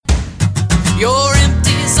Your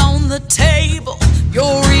empties on the table,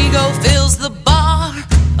 your ego fills the bar.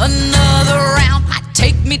 Another round might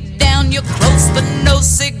take me down, you're close but no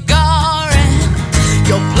cigar. And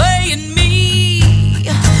you're playing me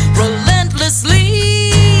relentlessly,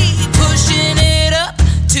 pushing it up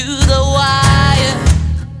to the wire.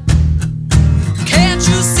 Can't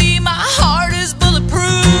you see my heart is bulletproof?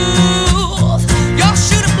 You're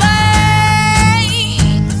shooting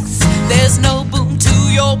blanks, there's no boom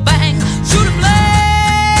to your bang. Shooting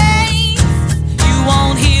blanks, you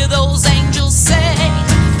won't hear those angels sing.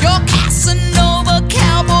 Your Casanova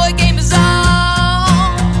cowboy game is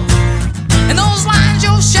on, and those lines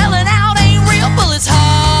you're shelling out ain't real bullets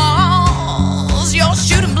holes. You're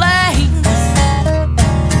shooting blanks.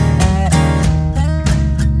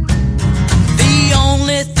 The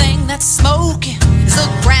only thing that's smoking is the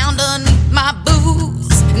ground underneath my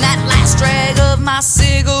boots, and that last drag of my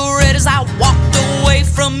cigarette as I walked away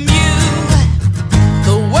from you.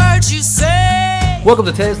 The words you say. Welcome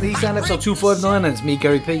to TFTES Hotline, episode 259, and it's me,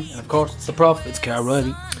 Gary P. And of course, it's the prof, it's Carl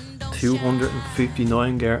Riley.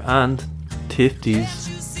 259, Gar, and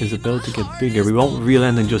TFTES is about to get bigger. We won't reveal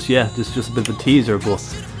anything just yet. This is just a bit of a teaser, but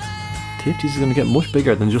TFTES is going to get much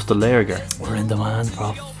bigger than just a layer, Gar. We're in demand,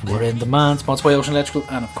 prof. We're in demand. Sponsored by Ocean Electrical,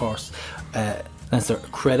 and of course, that's their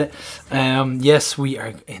credit. Yes, we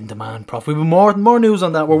are in demand, prof. We've more news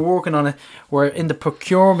on that. We're working on it. We're in the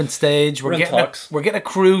procurement stage. We're getting talks. We're getting a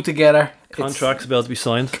crew together. Contracts about to be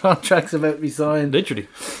signed. Contracts about to be signed. Literally.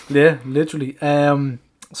 Yeah, literally.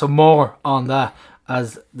 So more on that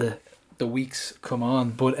as the weeks come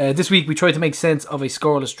on. But this week we tried to make sense of a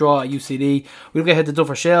scoreless draw at UCD. We'll get ahead to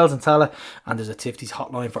Duffer Shells and Tala, and there's a TFTES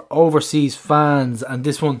hotline for overseas fans. And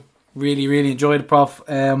this one really enjoyed it, prof.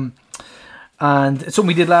 And it's something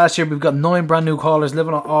we did last year. We've got 9 brand new callers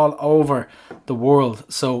living all over the world.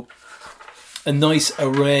 So a nice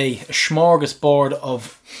array, a smorgasbord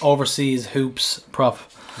of overseas hoops, prof.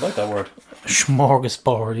 I like that word.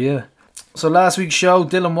 Smorgasbord, yeah. So last week's show,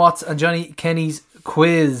 Dylan Watts and Johnny Kenny's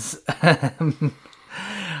quiz. I'm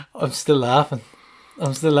still laughing.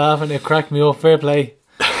 It cracked me up. Fair play.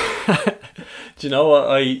 Do you know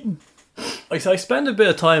what? I spend a bit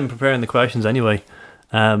of time preparing the questions anyway.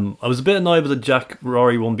 I was a bit annoyed with the Jack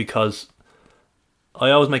Rory one because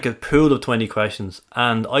I always make a pool of 20 questions,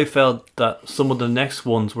 and I felt that some of the next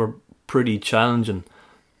ones were pretty challenging.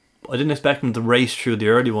 I didn't expect them to race through the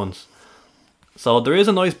early ones. So there is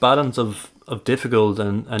a nice balance of difficult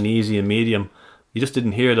and easy and medium. You just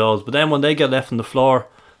didn't hear those. But then when they get left on the floor,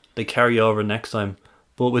 they carry over next time.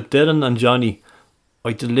 But with Dylan and Johnny,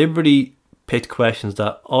 I deliberately picked questions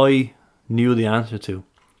that I knew the answer to,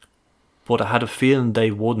 but I had a feeling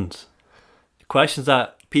they wouldn't. Questions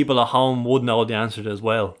that people at home would know the answer to as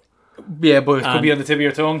well. Yeah, but it could be on the tip of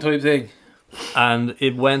your tongue type thing. And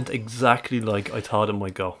it went exactly like I thought it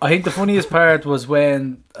might go. I think the funniest part was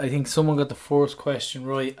when I think someone got the first question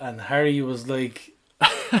right, and Harry was like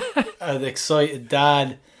an excited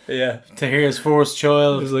dad. Yeah, to hear his first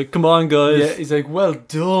child. He's like, "Come on, guys!" Yeah, he's like, "Well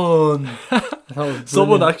done."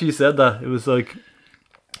 Someone actually said that. It was like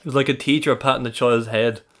a teacher patting the child's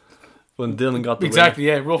head when Dylan got the exactly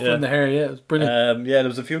win. Yeah, ruffling the hair. Yeah, it was brilliant. Yeah, there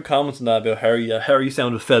was a few comments on that about Harry. Harry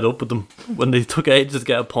sounded fed up with them when they took ages to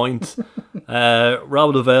get a point.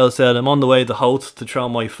 Robert Lavelle said, "I'm on the way to Holt to throw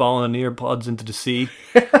my phone and earpods into the sea."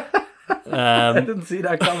 I didn't see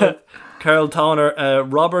that comment. Carl Toner,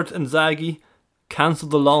 Robert and Zaggy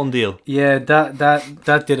cancelled the loan deal. Yeah,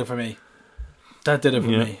 that did it for me. That did it for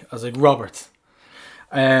me. I was like, Robert.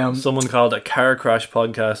 Someone called it a car crash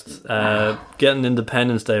podcast. Getting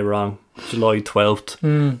Independence Day wrong, July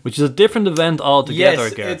 12th, which is a different event altogether.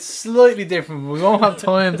 Yes, it's slightly different. We won't have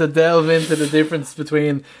time to delve into the difference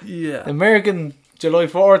between American July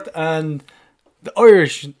 4th and the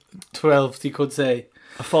Irish 12th, you could say.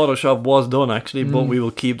 A Photoshop was done actually, but we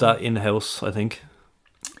will keep that in-house, I think.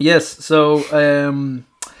 Yes, so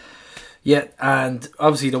yeah, and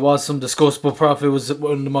obviously there was some discuss, but Prof, it was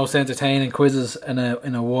one of the most entertaining quizzes in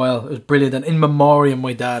a while. It was brilliant, and in memoriam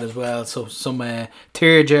my dad as well. So some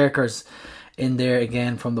tear jerkers in there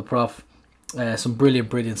again from the Prof. Some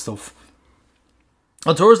brilliant stuff.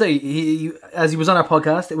 On Thursday, as he was on our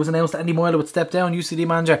podcast, it was announced that Andy Moyler would step down, UCD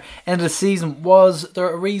manager, end of the season. Was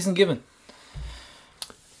there a reason given?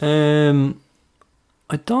 I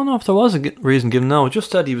don't know if there was a reason given. No, it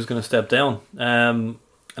just said he was going to step down.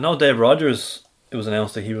 I know Dave Rogers, it was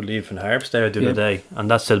announced that he would leave from Harps there the other day, and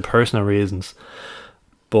that said personal reasons.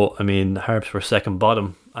 But I mean, the Harps were second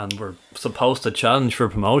bottom and were supposed to challenge for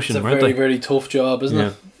promotion. It's a very, very tough job, isn't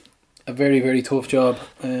it? A very, very tough job.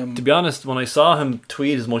 To be honest, when I saw him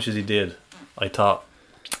tweet as much as he did, I thought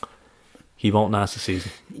he won't last the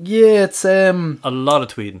season. Yeah, it's A lot of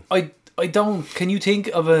tweeting. I don't. Can you think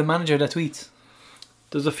of a manager that tweets?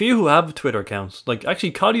 There's a few who have Twitter accounts. Like,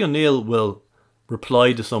 actually, Coddy O'Neill will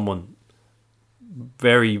reply to someone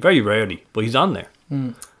very, very rarely, but he's on there.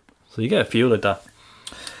 So you get a few like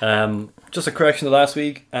that. Just a correction to last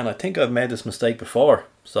week, and I think I've made this mistake before,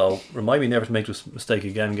 so remind me never to make this mistake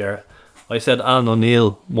again, Garrett. I said Alan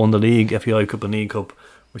O'Neill won the league, FAI Cup and League Cup,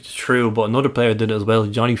 which is true, but another player did it as well,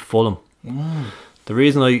 Johnny Fulham. The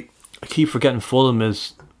reason I keep forgetting Fulham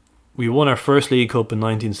is we won our first League Cup in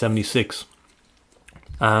 1976,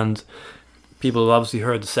 and people have obviously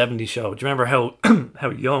heard the 70s show. Do you remember how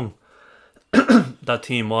young that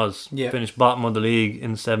team was? Yeah. Finished bottom of the league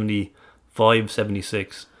in 75,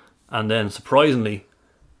 76, and then surprisingly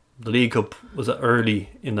the League Cup was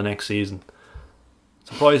early in the next season.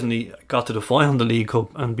 Surprisingly, got to the final of the League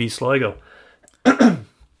Cup and beat Sligo.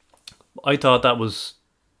 I thought that was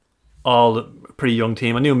all a pretty young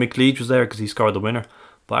team. I knew Mick Leach was there because he scored the winner,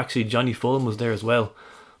 but actually Johnny Fulham was there as well.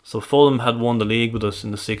 So Fulham had won the league with us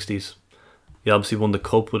in the 60s. He obviously won the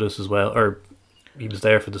cup with us as well, or he was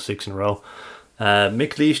there for the 6 in a row.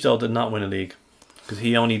 Mick Leach though did not win a league because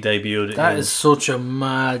he only debuted. That is such a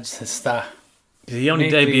mad stat. He only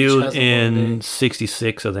Mick Leach debuted hasn't won a in league.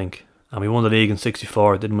 66, I think. And we won the league in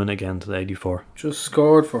 64. Didn't win again until 84. Just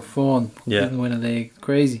scored for fun. Yeah. Didn't win a league.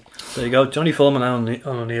 Crazy. There you go. Johnny Fulham and Alan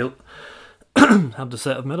O'Neill have the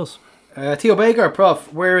set of medals. Theo Baker,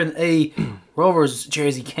 Prof, wearing a Rovers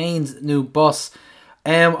jersey. Kane's new boss.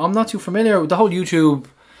 I'm not too familiar with the whole YouTube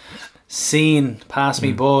scene. Passed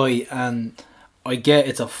me by, and I get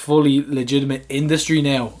it's a fully legitimate industry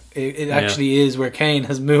now. It actually is, where Kane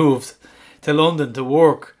has moved to London to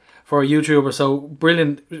work for a YouTuber. So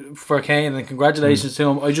brilliant for Kane, and congratulations to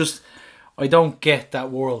him. I don't get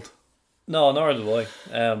that world. No, nor do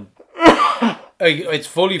I. It's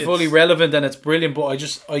fully relevant and it's brilliant, but I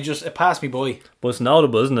just it passed me by. But it's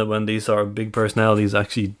notable, isn't it, when these sort of big personalities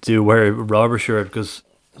actually do wear a robber shirt? Because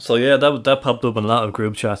that popped up in a lot of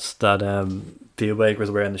group chats that Theo Baker was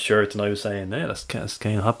wearing the shirt, and I was saying, yeah, that's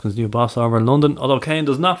Kane Hopkins' new boss over in London. Although Kane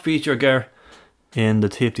does not feature Ger in the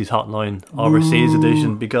TFTES Hotline Overseas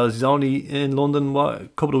edition because he's only in London a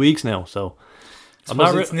couple of weeks now, so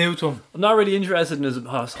it's new to him. I'm not really interested in his.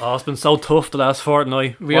 It's been so tough the last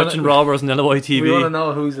fortnight watching Robbers and LOI TV. We want to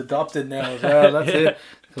know who's adopted now as well. That's it,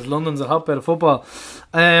 because London's a hotbed of football.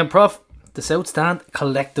 Prof, the South Stand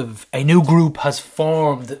Collective, a new group has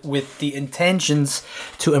formed with the intentions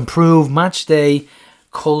to improve match day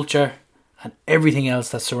culture and everything else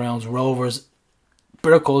that surrounds Rovers.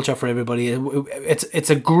 Bit of culture for everybody. It's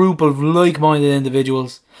a group of like-minded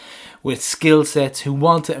individuals with skill sets who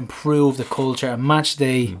want to improve the culture and match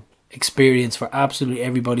day experience for absolutely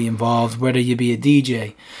everybody involved, whether you be a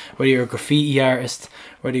DJ, whether you're a graffiti artist,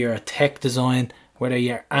 whether you're a tech design, whether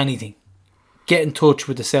you're anything. Get in touch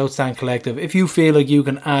with the South Stand Collective if you feel like you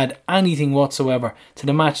can add anything whatsoever to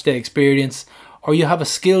the match day experience, or you have a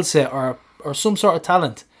skill set or some sort of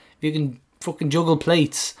talent. If you can fucking juggle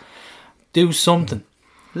plates, do something.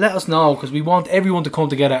 Let us know, because we want everyone to come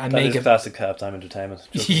together and make it classic halftime entertainment.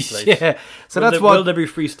 yeah. So will there be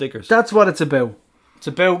free stickers? That's what it's about. It's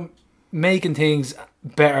about making things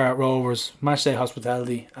better at Rovers, matchday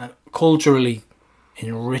hospitality, and culturally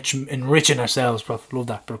enriching ourselves. Prof, love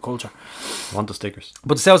that bit of culture. Want the stickers?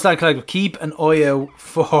 But the South Stand Collective, keep an eye out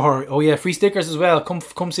for free stickers as well.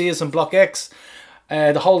 Come see us in Block X.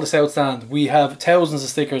 The whole of the South Stand. We have thousands of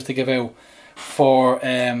stickers to give out for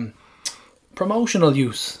promotional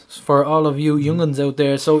use for all of you young'uns out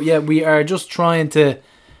there. So yeah, we are just trying to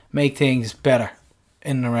make things better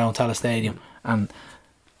in and around Tallaght Stadium, and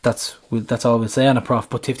that's all we'll say on it, Prof.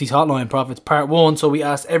 But TFTES Hotline, Prof, it's part 1, so we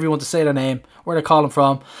asked everyone to say their name, where they're calling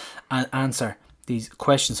from, and answer these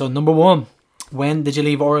questions. So number 1, when did you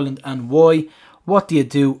leave Ireland and why? What do you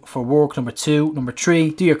do for work? Number 2. Number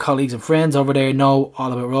 3, do your colleagues and friends over there know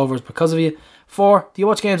all about Rovers because of you? 4, do you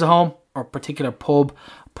watch games at home or particular pub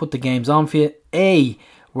put the games on for you? A,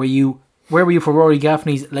 where were you for Rory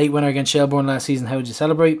Gaffney's late winner against Shelbourne last season? How did you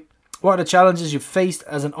celebrate? What are the challenges you faced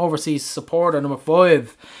as an overseas supporter? Number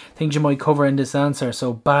 5, things you might cover in this answer.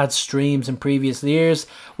 So bad streams in previous years,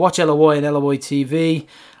 watch LOI and LOI TV,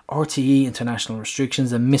 RTE international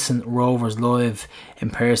restrictions, and missing Rovers live in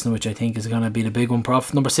person, which I think is going to be the big one,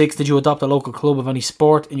 Prof. Number 6, did you adopt a local club of any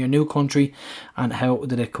sport in your new country, and how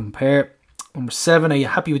did it compare? Number 7, are you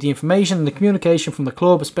happy with the information and the communication from the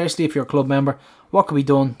club, especially if you're a club member? What can be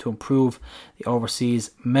done to improve the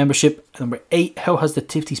overseas membership? Number 8, how has the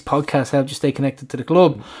TFTES podcast helped you stay connected to the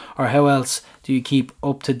club? Or how else do you keep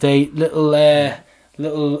up to date? Little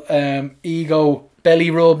ego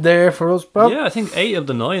belly rub there for us, bro. Yeah, I think 8 of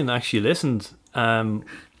the 9 actually listened,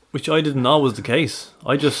 which I didn't know was the case.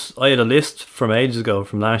 I had a list from ages ago,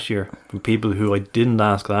 from last year, from people who I didn't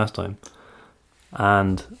ask last time,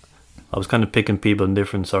 and I was kind of picking people in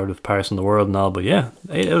different sort of parts of the world and all, but yeah,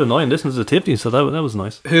 8 out of 9 listens to Tipty, so that was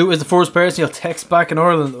nice. Who is the first person you'll text back in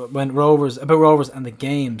Ireland that went about Rovers and the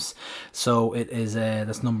games? So it is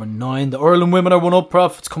that's number 9. The Ireland women are 1 up,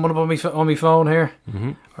 Prof. It's coming up on my phone here.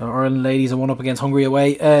 Ireland ladies are 1 up against Hungary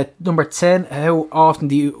away. Number 10. How often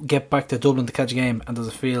do you get back to Dublin to catch a game, and how does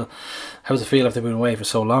it feel after being away for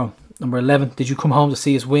so long? Number 11. Did you come home to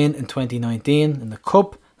see us win in 2019 in the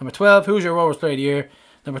Cup? Number 12. Who's your Rovers Player of the Year?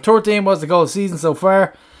 Number 13 was the goal of the season so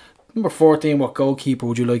far. Number 14, what goalkeeper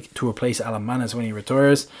would you like to replace Alan Manis when he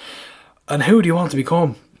retires? And who do you want to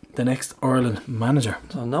become the next Ireland manager?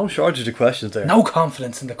 So no shortage of questions there. No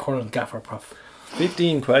confidence in the current gaffer, Prof.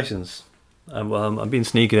 15 questions. I'm being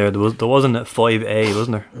sneaky there. There wasn't a 5A,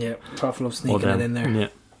 wasn't there? Yeah, Prof loves sneaking it in there. Yeah.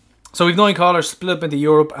 So we've 9 callers split up into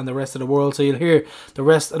Europe and the rest of the world. So you'll hear the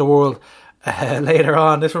rest of the world later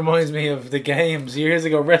on. This reminds me of the games years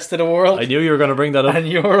ago. Rest of the world. I knew you were going to bring that up. And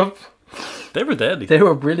Europe. They were deadly. They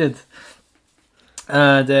were brilliant.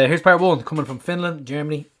 And here's part 1 coming from Finland,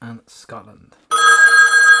 Germany and Scotland.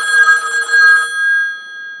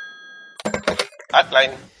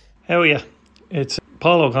 Hotline. How are you? It's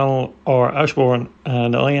Paul O'Connell or Ashbourne,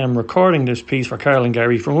 and I am recording this piece for Carl and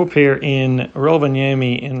Gary from up here in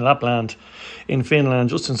Rovaniemi in Lapland in Finland,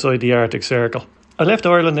 just inside the Arctic Circle. I left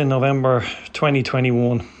Ireland in November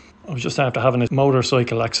 2021. I was just after having a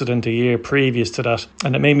motorcycle accident a year previous to that,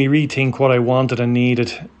 and it made me rethink what I wanted and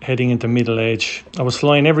needed heading into middle age. I was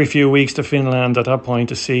flying every few weeks to Finland at that point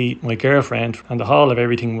to see my girlfriend, and the haul of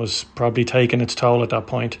everything was probably taking its toll at that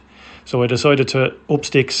point. So I decided to up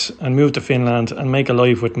sticks and move to Finland and make a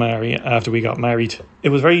life with Mary after we got married. It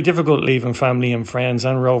was very difficult leaving family and friends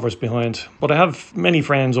and Rovers behind, but I have many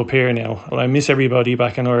friends up here now. But I miss everybody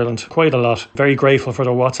back in Ireland quite a lot. Very grateful for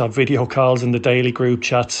the WhatsApp video calls and the daily group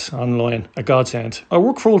chats online. A godsend. I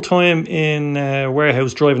work full time in a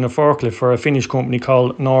warehouse driving a forklift for a Finnish company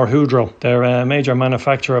called Norhydro. They're a major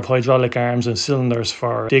manufacturer of hydraulic arms and cylinders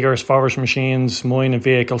for diggers, forest machines, mining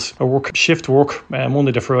vehicles. I work shift work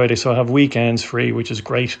Monday to Friday, so I have weekends free, which is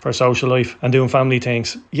great for social life and doing family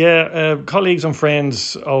things. Colleagues and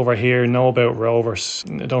friends over here know about Rovers.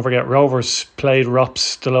 Don't forget, Rovers played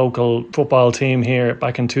Rops, the local football team here,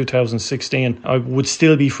 back in 2016. I would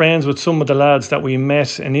still be friends with some of the lads that we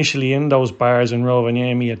met initially in those bars in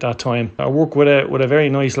Rovaniemi at that time. I work with a very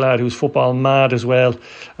nice lad who's football mad as well,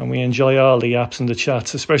 and we enjoy all the apps and the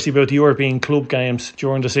chats, especially about the European club games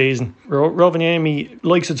during the season. Rovaniemi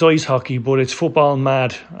likes its ice hockey, but it's football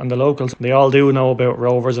mad, and the locals, they all do know about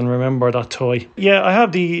Rovers and remember that toy. Yeah, I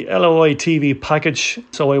have the LOI TV package,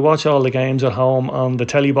 so I watch all the games at home on the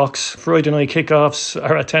telly box. Friday night kickoffs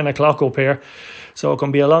are at 10 o'clock up here, so it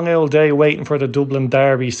can be a long old day waiting for the Dublin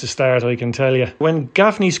derbies to start, I can tell you. When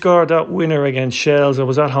Gaffney scored that winner against Shells, I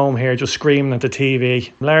was at home here just screaming at the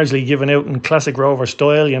TV, largely given out in classic Rover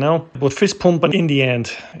style, you know, but fist pumping in the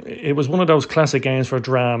end. It was one of those classic games for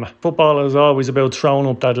drama. Football is always about throwing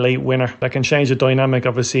up that late winner that can change the dynamic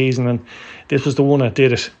of a season, and this was the one that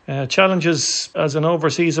did it. Challenges as an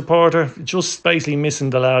overseas supporter, just basically missing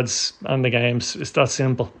the lads and the games. It's that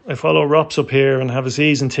simple. I follow Rops up here and have a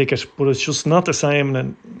season ticket, but it's just not the same,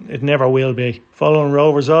 and it never will be. Following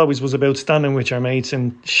Rovers always was about standing with your mates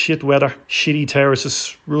in shit weather, shitty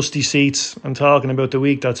terraces, rusty seats, and talking about the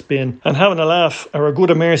week that's been, and having a laugh or a good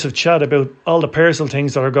immersive chat about all the personal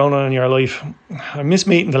things that are going on in your life. I miss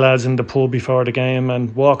meeting the lads in the pub before the game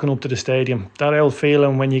and walking up to the stadium. That old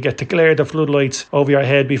feeling when you get to glare the floodlights over your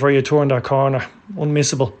head before you turn that corner.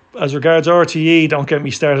 Unmissable. As regards RTE, don't get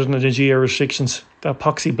me started on the geo restrictions. That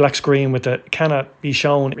epoxy black screen with the cannot be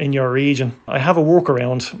shown in your region. I have a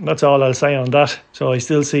workaround, that's all I'll say on that. So I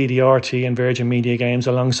still see the RT and Virgin Media games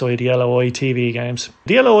alongside the LOI TV games.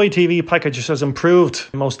 The LOI TV package has improved,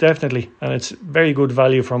 most definitely, and it's very good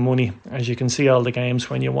value for money, as you can see all the games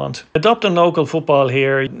when you want. Adopting local football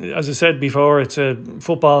here, as I said before, it's a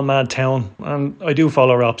football mad town, and I do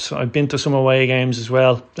follow Rops. I've been to some away games as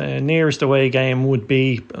well. The nearest away game would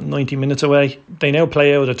be 90 minutes away. They now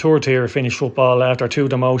play out a third tier of Finnish football after 2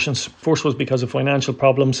 demotions. First was because of financial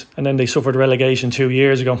problems, and then they suffered relegation 2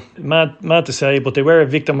 years ago. Mad to say, but they were a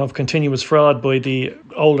victim of continuous fraud by the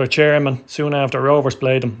older chairman soon after Rovers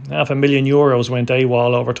played them. €500,000 went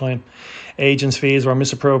AWOL over time. agents' fees were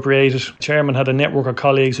misappropriated. Chairman had a network of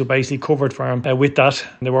colleagues who basically covered for him with that.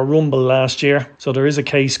 They were rumbled last year, so there is a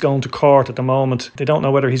case going to court at the moment. They don't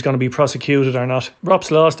know whether he's going to be prosecuted or not.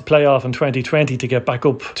 Rops lost the playoff in 2020 to get back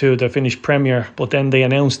up to the Finnish Premier, but then they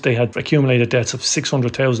announced they had accumulated debts of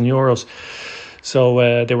 €600,000.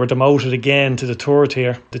 So they were demoted again to the third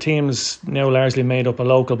tier. The team is now largely made up of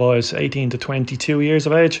local boys, 18 to 22 years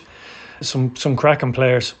of age. Some cracking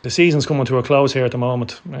players. The season's coming to a close here at the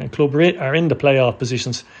moment. Club are in the playoff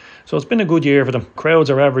positions. So it's been a good year for them.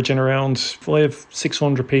 Crowds are averaging around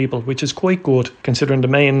 500-600 people, which is quite good considering the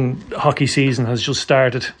main hockey season has just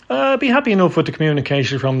started. Be happy enough with the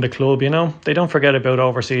communication from the club, you know. They don't forget about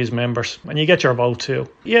overseas members. And you get your vote too.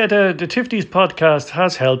 Yeah, the TFTES podcast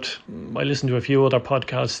has helped. I listen to a few other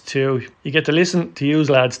podcasts too. You get to listen to you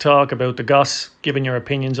lads talk about the goss, giving your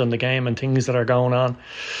opinions on the game and things that are going on.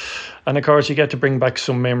 And of course you get to bring back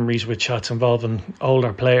some memories with chats involving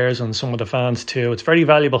older players and some of the fans too. It's very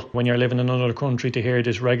valuable when you're living in another country to hear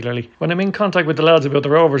this regularly. When I'm in contact with the lads about the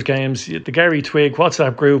Rovers games, the Gary Twig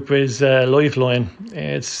WhatsApp group is lifeline.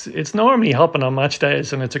 It's normally hopping on match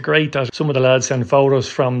days, and it's a great that some of the lads send photos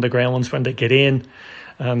from the grounds when they get in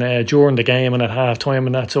and during the game and at half time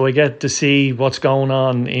and that, so I get to see what's going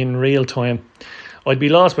on in real time. I'd be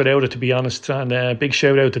lost without it, to be honest. And big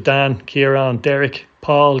shout out to Dan, Kieran, Derek,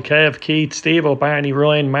 Paul, Kev, Keith, Steve, Barney,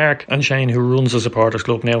 Ryan, Mark and Shane, who runs the supporters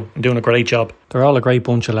club now and doing a great job. They're all a great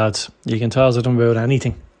bunch of lads. You can tell them about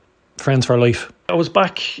anything. Friends for life. I was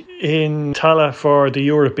back in Tala for the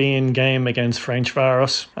European game against French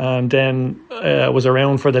Varos, and then I was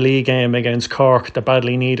around for the league game against Cork, the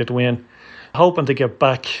badly needed win. Hoping to get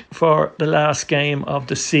back for the last game of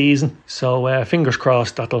the season. So fingers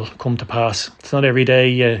crossed that'll come to pass. It's not every day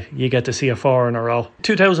you get to see a 4 in a row.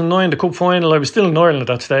 2009, the cup final, I was still in Ireland at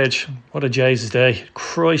that stage. What a Jesus day.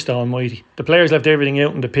 Christ almighty. The players left everything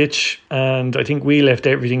out on the pitch, and I think we left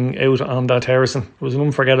everything out on that terracing. It was an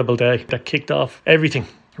unforgettable day that kicked off everything.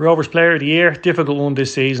 Rovers Player of the Year, difficult one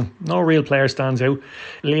this season. No real player stands out.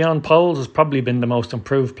 Leon Poles has probably been the most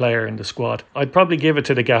improved player in the squad. I'd probably give it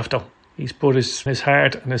to the gaff though. He's put his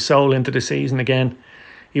heart and his soul into the season again.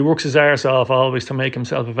 He works his arse off always to make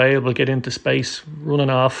himself available, get into space, running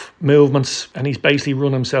off movements, and he's basically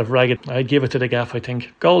run himself ragged. I'd give it to the gaff, I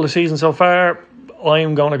think. Goal of the season so far,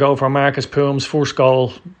 I'm going to go for Marcus Poom's first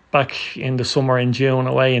goal back in the summer in June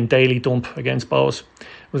away in Daily Dump against Bows.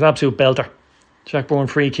 It was an absolute belter. Jack Bourne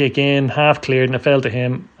free kick in, half cleared, and it fell to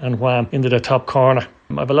him, and wham, into the top corner.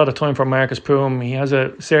 I have a lot of time for Marcus Poom. He has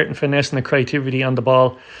a certain finesse and a creativity on the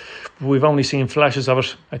ball. We've only seen flashes of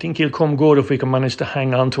it. I think he'll come good if we can manage to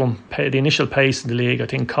hang on to him. The initial pace in the league, I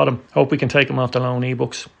think, caught him. Hope we can take him off the loan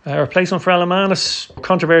e-books. Replacement for Alamanis,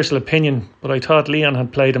 controversial opinion, but I thought Leon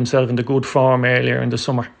had played himself into good form earlier in the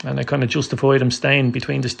summer, and I kind of justified him staying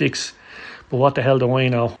between the sticks. But what the hell do I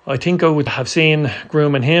know? I think I would have seen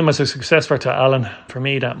grooming him as a successor to Allen. For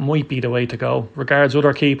me, that might be the way to go. Regards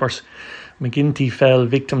other keepers. McGinty fell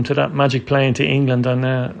victim to that magic playing to England, and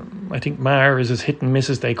I think Maher is as hit and miss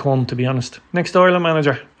as they come, to be honest. Next Ireland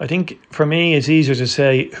manager, I think for me it's easier to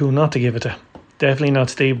say who not to give it to. Definitely not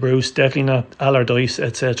Steve Bruce, definitely not Allardyce,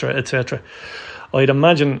 etc, etc. I'd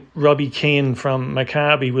imagine Robbie Keane from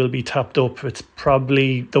Maccabi will be tapped up. It's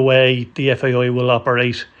probably the way the FAI will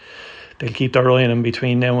operate. They'll keep their eye on him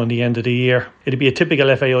between now and the end of the year. It'd be a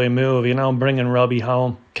typical FAI move, you know, bringing Robbie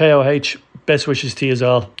home. KOH, best wishes to you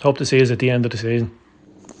all. Hope to see us at the end of the season.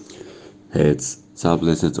 Hey, it's Sal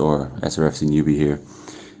Blizzard or SRFC newbie here.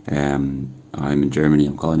 I'm in Germany.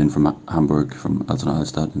 I'm calling in from Hamburg, from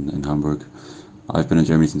Altenauerstadt in Hamburg. I've been in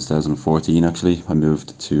Germany since 2014 actually. I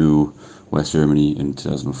moved to West Germany in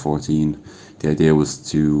 2014. The idea was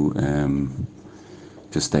to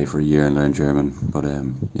just stay for a year and learn German, but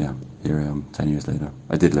yeah, here I am 10 years later.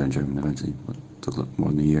 I did learn German eventually, but it took more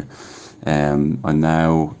than a year. I'm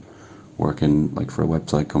now working for a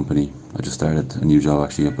website company. I just started a new job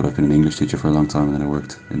actually, but I've been an English teacher for a long time, and then I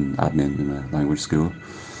worked in admin in a language school.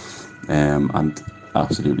 And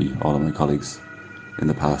absolutely all of my colleagues in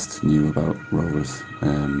the past knew about Rovers.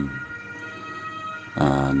 And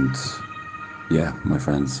yeah, my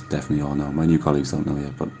friends definitely all know. My new colleagues don't know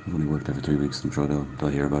yet, but I've only worked there for 3 weeks. I'm sure they'll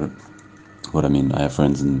hear about it. But I mean, I have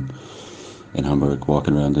friends in Hamburg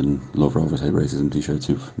walking around in Love Rovers Hate Racism t-shirts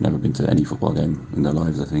who've never been to any football game in their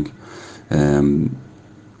lives, I think.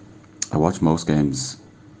 I watch most games.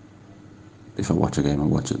 If I watch a game, I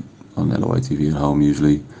watch it on LOI TV at home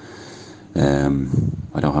usually.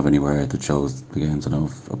 I don't have anywhere that shows the games. I know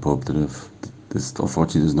of a pub that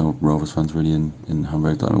unfortunately there's no Rovers fans really in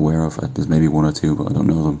Hamburg that I'm aware of. There's maybe one or two, but I don't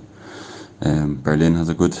know them. Berlin has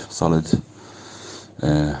a good solid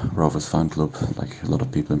Rovers fan club, like a lot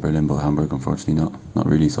of people in Berlin, but Hamburg, unfortunately, not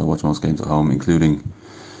really. So I watch most games at home, including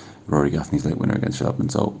Rory Gaffney's late winner against Shelburne.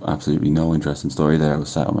 So absolutely no interesting story there. I was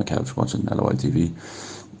sat on my couch watching LOI TV.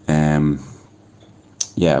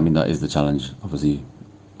 Yeah, I mean, that is the challenge, obviously,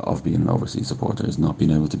 of being an overseas supporter, is not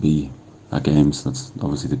being able to be at games. That's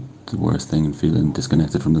obviously the worst thing, and feeling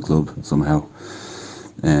disconnected from the club somehow.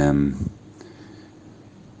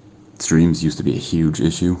 Streams used to be a huge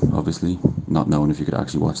issue, obviously, not knowing if you could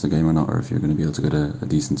actually watch the game or not, or if you're going to be able to get a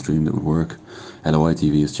decent stream that would work. LOI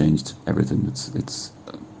TV has changed everything. It's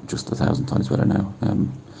just 1,000 times better now.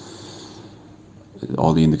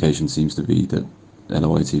 All the indication seems to be that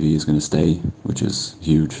LOI TV is going to stay, which is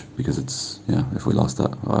huge, because it's, if we lost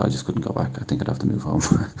that, I just couldn't go back. I think I'd have to move home.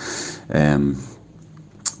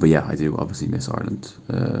 But yeah, I do obviously miss Ireland.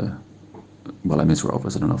 Well, I miss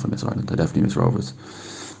Rovers. I don't know if I miss Ireland. I definitely miss Rovers.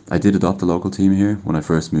 I did adopt a local team here. When I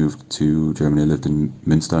first moved to Germany, I lived in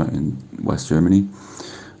Münster in West Germany,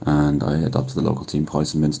 and I adopted the local team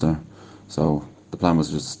Preußen Münster. So the plan was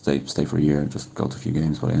just stay for a year, just go to a few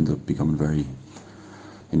games, but I ended up becoming very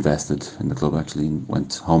invested in the club, actually, and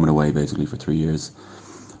went home and away basically for 3 years.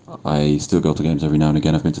 I still go to games every now and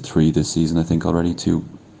again. I've been to 3 this season, I think, already. 2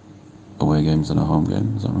 away games and a home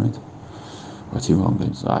game, is that right? Or 2 home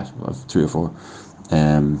games. I've 3 or 4.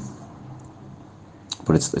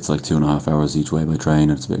 But it's like 2.5 hours each way by train,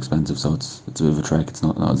 and it's a bit expensive, so it's a bit of a trek. It's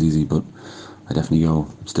not as easy, but I definitely go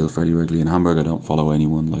still fairly regularly. In Hamburg, I don't follow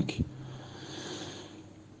anyone. I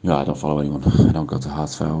don't follow anyone. I don't go to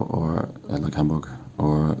HSV or like Hamburg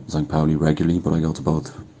or St. Pauli regularly, but I go to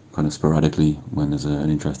both kind of sporadically when there's an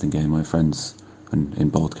interesting game. I have friends in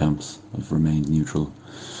both camps. I've remained neutral,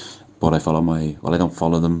 but I don't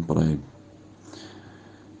follow them, but I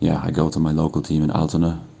go to my local team in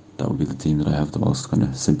Altona. That would be the team that I have the most kind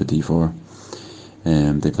of sympathy for.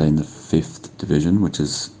 They play in the 5th division, which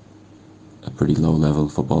is a pretty low level.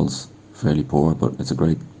 Football's fairly poor, but it's a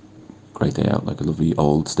great day out. Like a lovely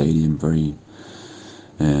old stadium, very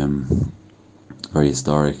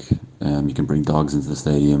historic. You can bring dogs into the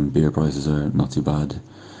stadium. Beer prices are not too bad.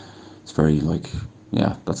 It's very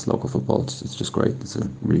that's local football. It's just great. It's a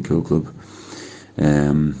really cool club.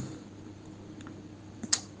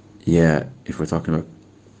 If we're talking about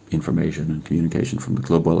information and communication from the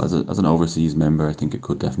club, well, as an overseas member, I think it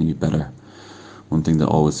could definitely be better. One thing that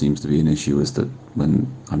always seems to be an issue is that when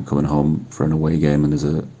I'm coming home for an away game and there's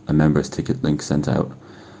a member's ticket link sent out,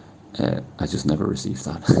 I just never receive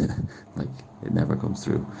that. It never comes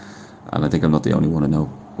through. And I think I'm not the only one. I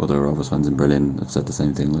know other Rovers fans in Berlin have said the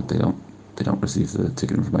same thing. They don't receive the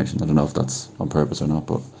ticket information. I don't know if that's on purpose or not,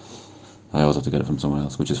 but I always have to get it from someone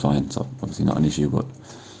else, which is fine. So obviously not an issue, but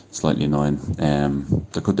slightly annoying.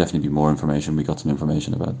 There could definitely be more information. We got some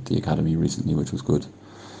information about the academy recently, which was good.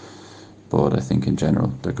 But I think in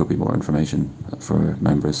general there could be more information for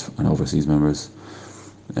members and overseas members.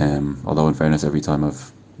 Although in fairness, every time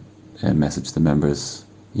I've messaged the members'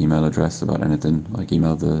 email address about anything, like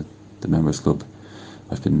emailed the members club,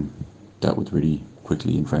 I've been dealt with really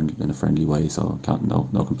quickly in a friendly way. So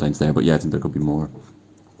no complaints there. But yeah, I think there could be more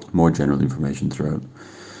general information throughout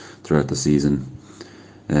the season.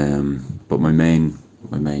 But my main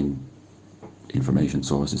information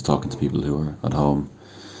source is talking to people who are at home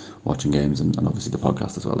watching games, and obviously the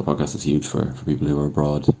podcast as well. The podcast is huge for people who are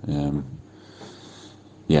abroad.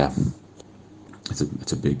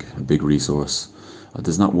 It's a big resource.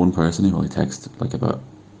 There's not one person who I text about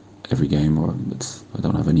every game, or I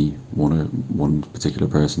don't have any one particular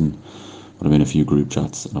person, but I'm in a few group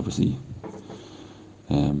chats, and obviously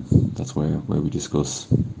that's where we discuss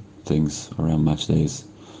things around match days.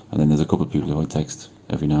 And then there's a couple of people who I text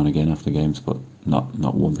every now and again after games, but not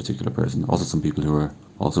one particular person. Also some people who are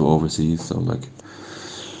also overseas, so like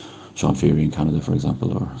Sean Feary in Canada, for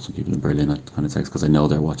example, or some people in Berlin I kind of text because I know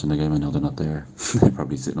they're watching the game. I know they're not there. They're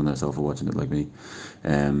probably sitting on their sofa watching it like me.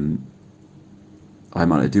 I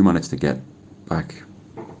do manage to get back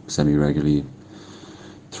semi-regularly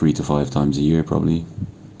 3 to 5 times a year probably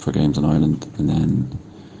for games in Ireland, and then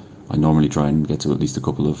I normally try and get to at least a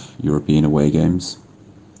couple of European away games.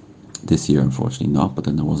 This year, unfortunately, not. But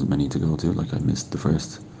then there wasn't many to go to. I missed the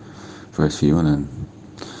first few, and then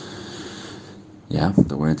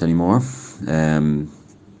there weren't any more.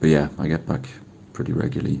 But yeah, I get back pretty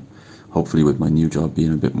regularly. Hopefully, with my new job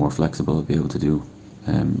being a bit more flexible, I'll be able to do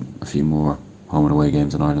a few more home and away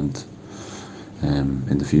games in Ireland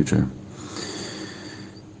in the future.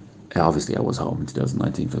 Obviously, I was home in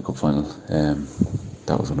 2019 for the cup final.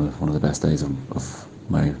 That was one of the best days of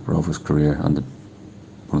my Rovers career, and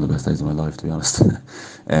one of the best days of my life, to be honest.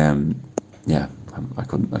 I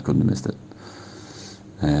couldn't have missed it.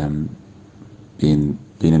 being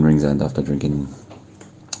in Ringsend after drinking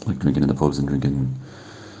in the pubs and drinking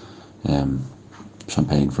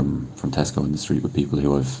champagne from Tesco in the street with people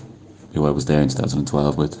who I was there in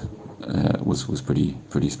 2012 with was pretty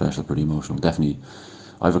special, pretty emotional. Definitely,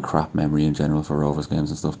 I have a crap memory in general for Rovers games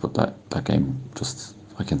and stuff, but that game, just,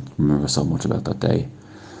 I can remember so much about that day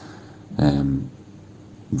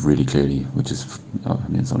really clearly, which is,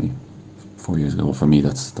 it's only 4 years ago. For me,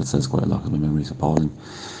 that says quite a lot because my memory is appalling.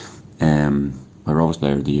 My Rovers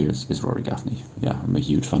player of the year is Rory Gaffney. Yeah, I'm a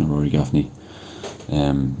huge fan of Rory Gaffney.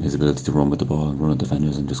 His ability to run with the ball and run at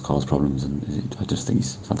defenders and just cause problems, and I just think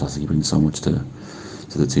he's fantastic. He brings so much to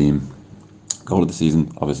the team. Goal of the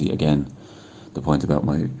season, obviously, again, the point about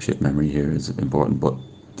my shit memory here is important, but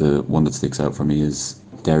the one that sticks out for me is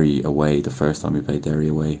Derry away, the first time we played Derry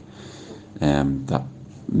away. That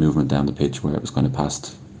movement down the pitch where it was kind of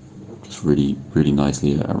passed just really, really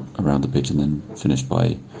nicely around the pitch and then finished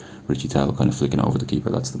by Richie Tell kind of flicking over the keeper.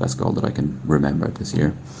 That's the best goal that I can remember this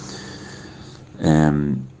year.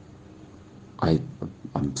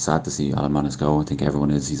 I'm sad to see Alan Manis go. I think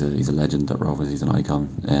everyone is. He's a legend at Rovers. He's an icon.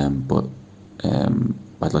 But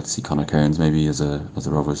I'd like to see Conor Kearns maybe as a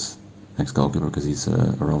Rovers next goalkeeper, because he's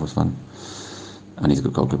a Rovers fan and he's a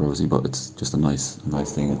good goalkeeper obviously. But it's just a nice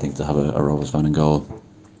thing, I think, to have a Rovers fan in goal.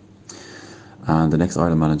 And the next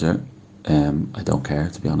Ireland manager, I don't care,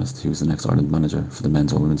 to be honest, who's the next Ireland manager for the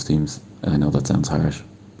men's or women's teams. I know that sounds harsh,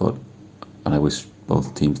 and I wish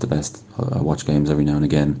both teams the best. I watch games every now and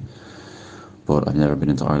again, but I've never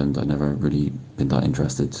been into Ireland. I've never really been that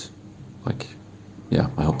interested. I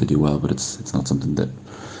hope they do well, but it's not something that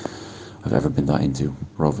I've ever been that into.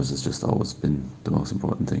 Rovers has just always been the most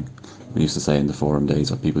important thing. We used to say in the forum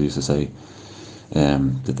days, or people used to say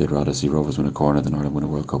that they'd rather see Rovers win a corner than Ireland win a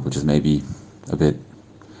World Cup, which is maybe a bit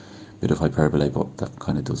of hyperbole, but that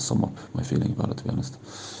kind of does sum up my feeling about it, to be honest.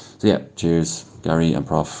 So yeah, cheers Gary and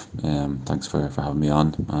Prof. Thanks for having me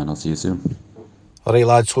on, and I'll see you soon. Alright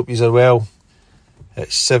lads, hope you are well.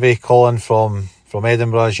 It's Sives calling from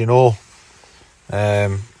Edinburgh, as you know.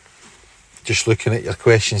 Just looking at your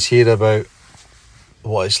questions here about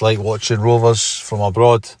what it's like watching Rovers from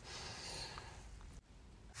abroad.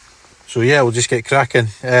 So yeah, we'll just get cracking.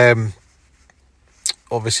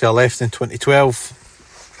 Obviously I left in 2012.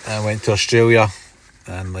 I went to Australia,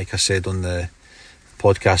 and like I said on the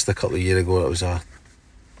podcast a couple of years ago, that was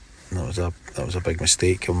a big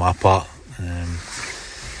mistake on my part.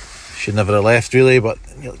 Should never have left really, but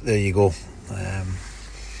there you go.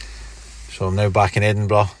 So I'm now back in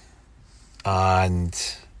Edinburgh, and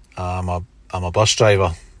I'm a bus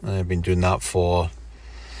driver. I've been doing that for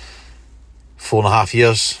 4.5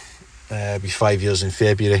 years. It'll be 5 years in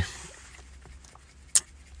February.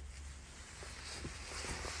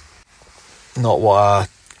 Not what I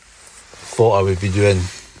thought I would be doing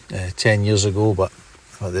 10 years ago, but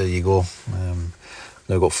there you go.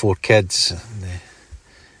 Now got 4 kids.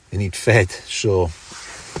 They need fed, so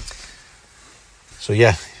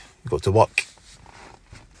yeah, got to work.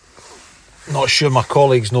 Not sure my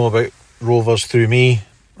colleagues know about Rovers through me.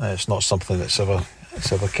 It's not something that's ever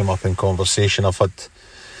come up in conversation. I've had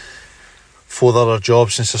 4 other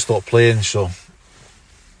jobs since I stopped playing, so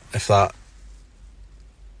if that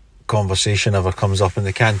conversation ever comes up in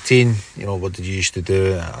the canteen, what did you used to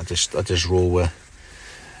do, I just roll with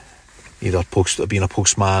either being a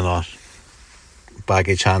postman or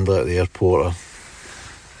baggage handler at the airport or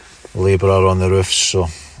labourer on the roofs. So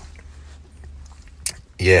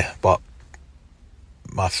yeah, but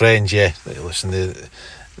my friends, yeah, listen,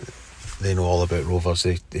 they know all about Rovers.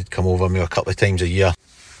 They'd come over me a couple of times a year,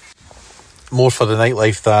 more for the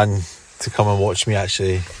nightlife than to come and watch me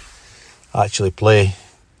actually play.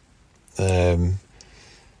 They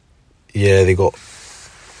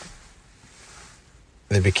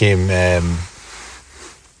became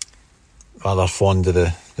rather fond of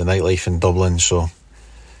the nightlife in Dublin, so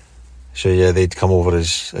yeah, they'd come over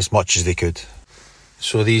as much as they could.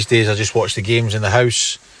 So these days I just watch the games in the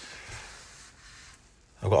house.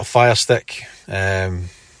 I've got a Fire Stick, and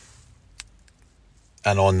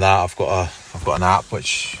on that I've got an app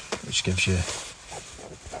which gives you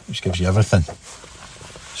everything.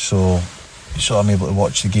 So I'm able to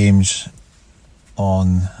watch the games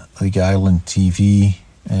on League of Ireland TV,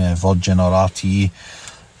 Virgin or RTE,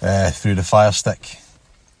 through the Fire Stick.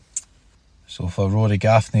 So for Rory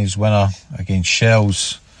Gaffney's winner against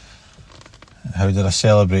Shells, how did I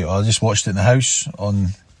celebrate? Well, I just watched it in the house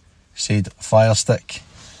on said Fire Stick,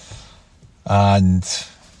 and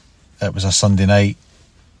it was a Sunday night,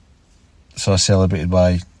 so I celebrated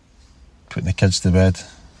by putting the kids to bed.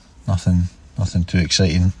 Nothing too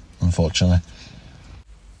exciting, unfortunately.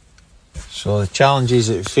 So the challenges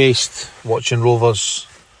that we faced watching Rovers,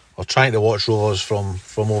 or trying to watch Rovers from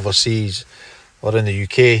overseas or in the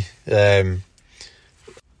UK.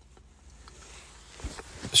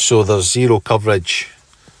 So there's zero coverage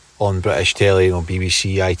on British telly,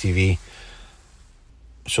 BBC, ITV.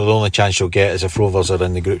 So the only chance you'll get is if Rovers are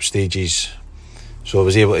in the group stages. So I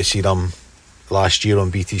was able to see them last year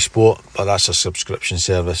on BT Sport, but that's a subscription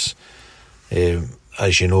service.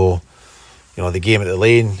 As you know, the game at the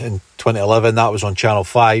Lane in 2011, that was on Channel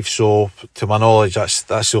 5. So to my knowledge, that's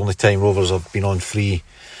the only time Rovers have been on free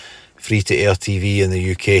to air TV in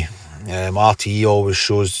the UK. RTE always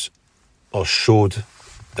showed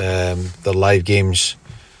their live games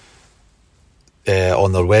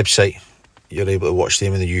on their website. You're able to watch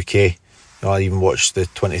them in the UK. I even watched the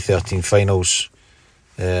 2013 finals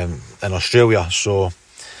in Australia. So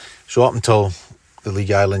up until the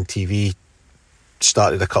League Ireland TV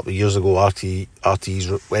started a couple of years ago, RTE's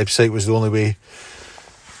website was the only way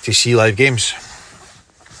to see live games.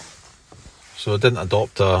 So I didn't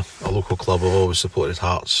adopt a local club. I've always supported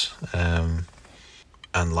Hearts. And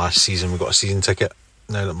last season we got a season ticket.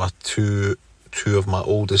 Now that my two of my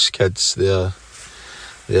oldest kids, they're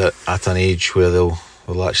at an age where they'll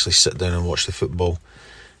actually sit down and watch the football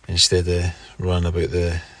instead of running about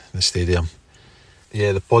the stadium.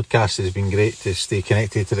 Yeah, the podcast has been great to stay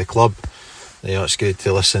connected to the club. It's good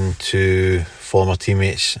to listen to former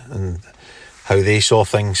teammates and how they saw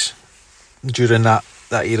things during that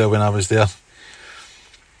era when I was there.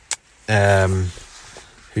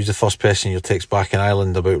 Who's the first person you'll text back in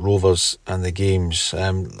Ireland about Rovers and the games?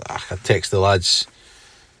 I text the lads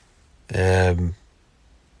when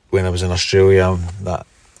I was in Australia, that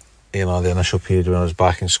the initial period when I was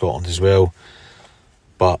back in Scotland as well.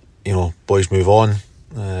 But boys move on,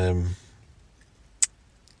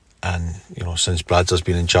 and since Brad's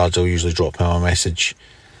been in charge, I'll usually drop him a message,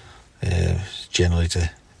 generally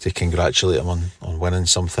to congratulate him on winning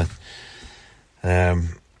something.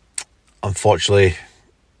 Unfortunately,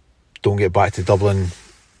 don't get back to Dublin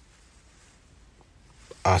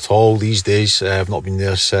at all these days. I've not been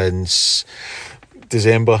there since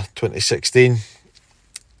December 2016.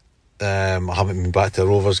 I haven't been back to a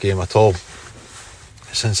Rovers game at all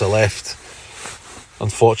since I left.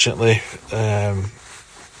 Unfortunately,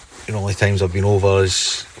 only times I've been over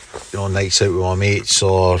is nights out with my mates,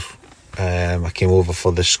 or I came over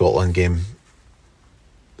for the Scotland game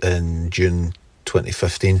in June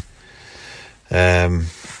 2015.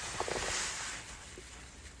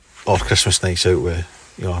 Or Christmas nights out with,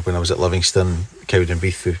 when I was at Livingston,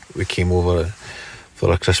 Cowdenbeath, we came over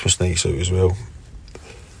for a Christmas nights out as well.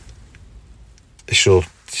 So,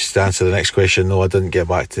 just to answer the next question, no, I didn't get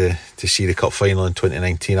back to see the cup final in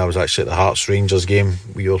 2019. I was actually at the Hearts Rangers game.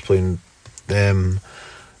 We were playing them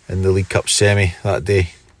in the League Cup semi that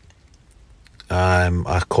day.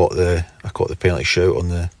 I caught the penalty shout on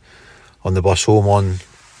the bus home on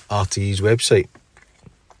RTE's website.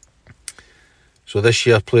 So this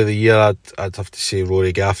year, Player of the Year, I'd have to say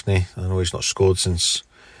Rory Gaffney. I know he's not scored since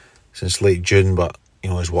late June, but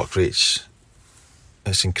his work rate's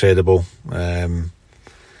incredible.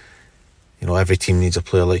 Every team needs a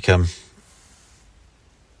player like him.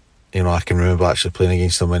 I can remember actually playing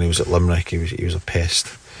against him when he was at Limerick. He was a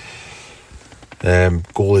pest.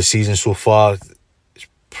 Goal of the season so far is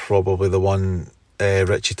probably the one,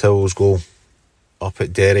 Richie Towell's goal up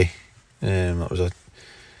at Derry. That was it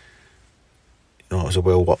was a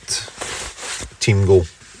well worked team goal.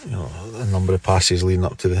 A number of passes leading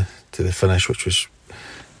up to the finish, which was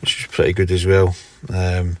pretty good as well.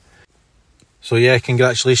 So yeah,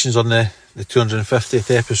 congratulations on the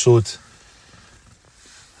 250th episode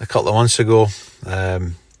a couple of months ago.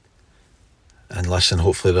 And listen,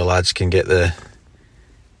 hopefully the lads can get the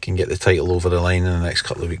title over the line in the next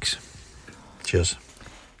couple of weeks. Cheers.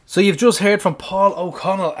 So you've just heard from Paul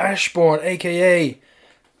O'Connell Ashbourne, aka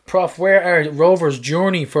Prof, where our Rovers'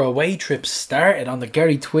 journey for away trips started on the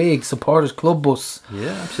Gary Twigg supporters club bus. Yeah,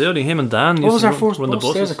 absolutely. Him and Dan. What was our first run bus? The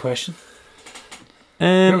buses. There's a question.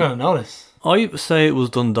 You're going to know this. I would say it was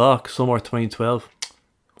Dundalk, summer 2012,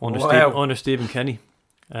 under Stephen Kenny.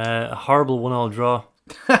 A horrible 1-1 draw.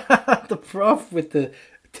 The Prof with the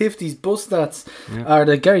TFTES bus stats, or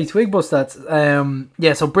the Gary Twigg bus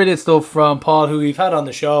stats. So brilliant stuff from Paul, who we've had on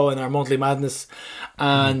the show in our monthly madness,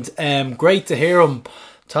 and great to hear him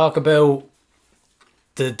talk about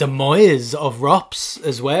the demise of ROPS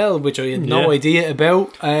as well, which I had no idea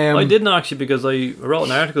about. I didn't actually, because I wrote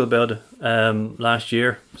an article about it last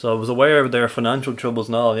year, so I was aware of their financial troubles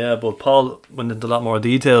and all. Yeah, but Paul went into a lot more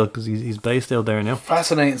detail because he's based out there now.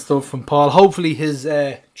 Fascinating stuff from Paul. Hopefully his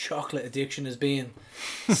chocolate addiction is being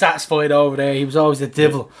satisfied over there. He was always the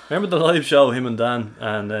devil. Remember the live show, him and Dan,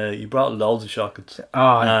 and he brought loads of chocolates.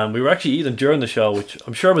 We were actually eating during the show, which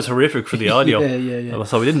I'm sure was horrific for the audio. yeah.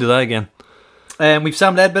 So we didn't do that again. We've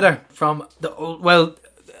Sam Ledbetter from well,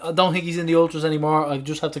 I don't think he's in the Ultras anymore. I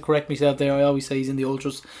just have to correct myself there. I always say he's in the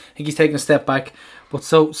Ultras. I think he's taking a step back. But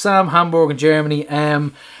so Sam, Hamburg in Germany. I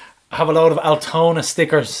have a load of Altona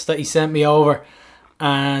stickers that he sent me over,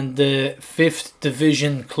 and the 5th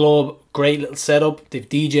Division club, great little setup. They've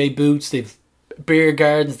DJ booths, they've beer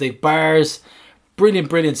gardens, they've bars.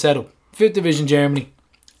 Brilliant setup. 5th Division Germany.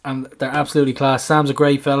 And they're absolutely class. Sam's a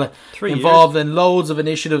great fella. 3 involved years. in loads of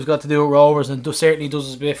initiatives got to do with Rovers, and certainly does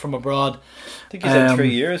his bit from abroad. I think he said 3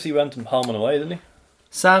 years he went from home and away, didn't he?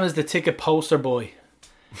 Sam is the ticket poster boy.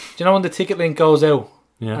 Do you know when the ticket link goes out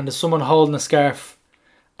and there's someone holding a scarf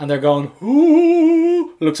and they're going,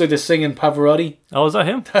 ooh, looks like they're singing Pavarotti? Oh, is that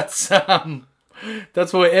him? That's Sam.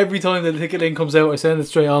 That's why every time the ticket link comes out, I send it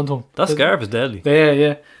straight on to him. That scarf is deadly.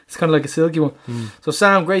 Yeah. It's kind of like a silky one. So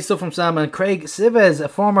Sam, great stuff from Sam. And Craig Sives, a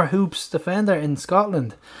former Hoops defender in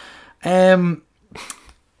Scotland.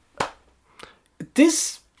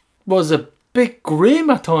 This was a bit grim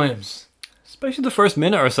at times. Especially the first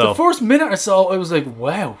minute or so. The first minute or so, I was like,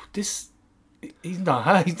 wow, he's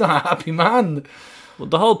not a happy man. Well,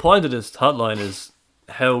 the whole point of this hotline is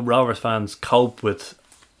how Rovers fans cope with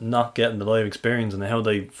not getting the live experience and how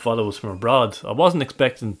they follow us from abroad. I wasn't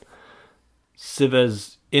expecting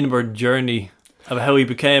Sives' inward journey of how he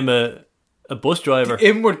became a bus driver. The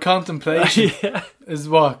inward contemplation is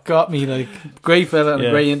what got me. Like, great fella and a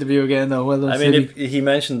great interview again though. Well done. I mean, he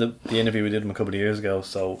mentioned the interview we did him a couple of years ago,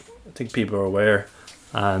 so I think people are aware.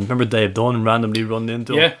 And remember Dave Dunn randomly run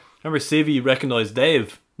into him? Remember Sivy recognised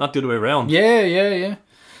Dave, not the other way around. Yeah.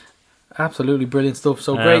 Absolutely brilliant stuff.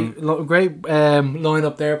 So great line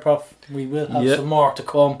up there, Prof. We will have some more to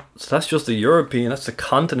come. So that's just the European, that's the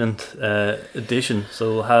continent edition.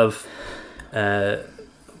 So we'll have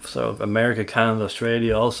sort of America, Canada,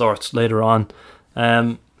 Australia, all sorts later on.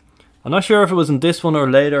 I'm not sure if it was in this one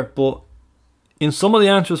or later, but in some of the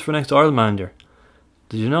answers for next Ireland Manager,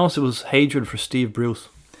 did you notice it was hatred for Steve Bruce?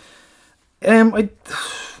 He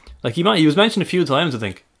was mentioned a few times, I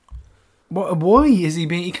think. Why is he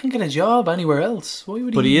being? He can't get a job anywhere else. Why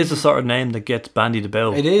would he? But he is the sort of name that gets bandied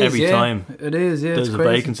about every time. It is, yeah. There's a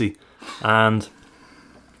vacancy. And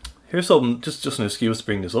here's something, just an excuse to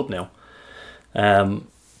bring this up now.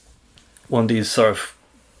 One of these sort of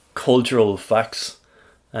cultural facts.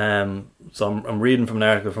 So I'm reading from an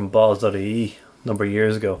article from balls.ie a number of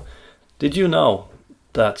years ago. Did you know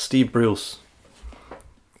that Steve Bruce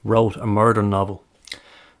wrote a murder novel?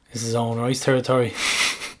 This is own rice territory.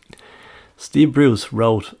 Steve Bruce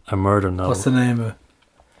wrote a murder novel. What's the name of it?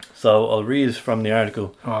 So I'll read from the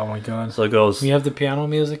article. Oh my god. So it goes... We have the piano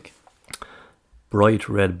music. Bright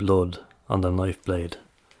red blood on the knife blade.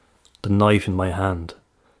 The knife in my hand.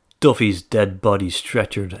 Duffy's dead body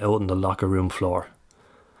stretchered out on the locker room floor.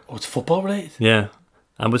 Oh, it's football related? Yeah.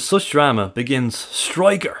 And with such drama begins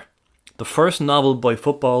Striker, the first novel by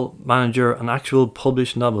football manager and actual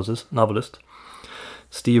published novelist.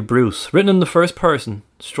 Steve Bruce. Written in the first person,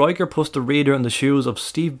 Striker puts the reader in the shoes of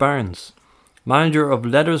Steve Barnes, manager of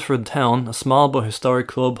Leathersford Town, a small but historic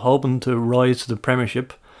club hoping to rise to the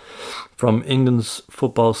Premiership from England's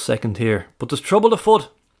football's second tier. But there's trouble afoot.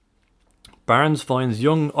 Barnes finds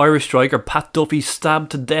young Irish striker Pat Duffy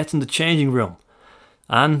stabbed to death in the changing room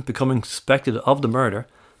and, becoming suspected of the murder,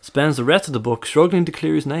 spends the rest of the book struggling to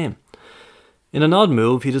clear his name. In an odd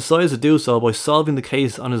move, he decides to do so by solving the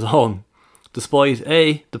case on his own, despite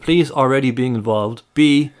A, the police already being involved,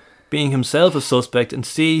 B, being himself a suspect, and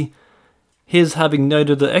C, his having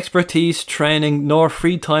neither the expertise, training, nor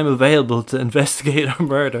free time available to investigate a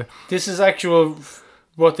murder. This is actual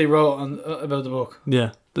what they wrote about the book.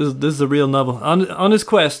 Yeah, this is a real novel. On his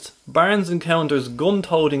quest, Barnes encounters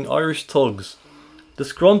gun-toting Irish thugs,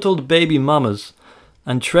 disgruntled baby mamas,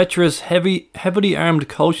 and treacherous, heavily armed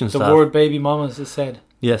coaching staff. The word baby mamas is said.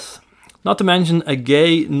 Yes. Not to mention a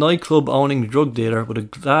gay nightclub-owning drug dealer with a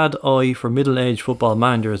glad eye for middle-aged football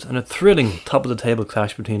managers and a thrilling top-of-the-table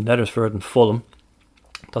clash between Leathersford and Fulham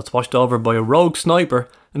that's washed over by a rogue sniper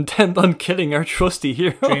intent on killing our trusty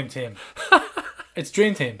hero. Dream Team. It's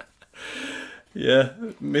Dream Team. Yeah,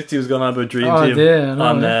 Mitzi was going on about Dream Team yeah,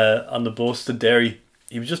 on the bus to Derry.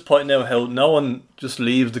 he was just pointing out how no one just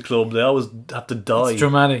leaves the club; they always have to die. It's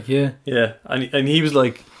dramatic, yeah. Yeah, and he was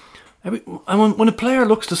like, and when a player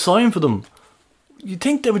looks to sign for them, you'd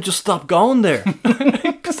think they would just stop going there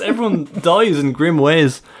because everyone dies in grim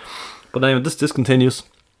ways. But anyway, this continues.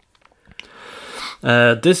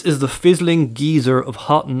 This is the fizzling geezer of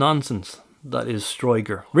hot nonsense that is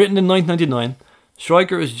Stryker. Written in 1999,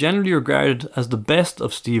 Stryker is generally regarded as the best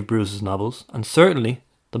of Steve Bruce's novels, and certainly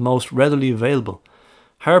the most readily available.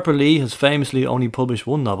 Harper Lee has famously only published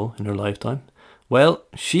one novel in her lifetime. Well,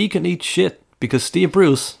 she can eat shit because Steve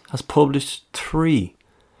Bruce has published 3.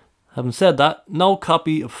 Having said that, no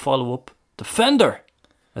copy of follow-up Defender!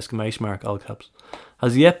 Exclamation mark, all caps,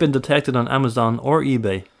 has yet been detected on Amazon or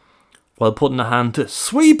eBay, while putting a hand to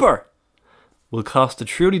Sweeper will cost a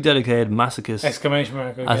truly dedicated masochist Exclamation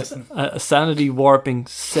mark, I'm guessing. a sanity warping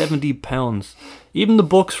 £70. Even the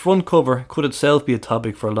book's front cover could itself be a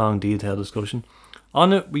topic for a long detailed discussion.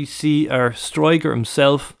 On it we see our Stryker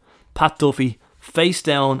himself, Pat Duffy, face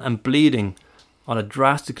down and bleeding on a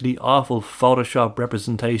drastically awful Photoshop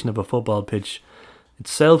representation of a football pitch,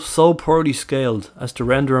 itself so poorly scaled as to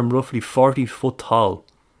render him roughly 40 foot tall.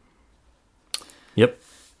 Yep.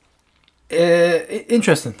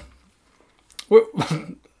 Interesting.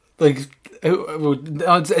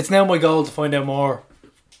 It's now my goal to find out more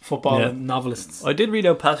football and novelists. I did read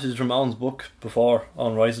out passages from Alan's book before,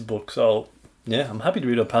 Alan Rice's book, so yeah, I'm happy to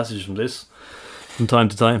read out passages from this from time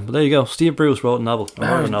to time. But there you go, Steve Bruce wrote a novel.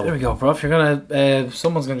 There we go, prof. You're gonna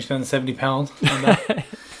someone's gonna spend £70 on that.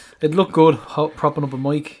 It'd look good propping up a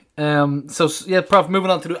mic. So yeah, prof, moving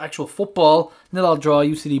on to the actual football. 0-0 draw,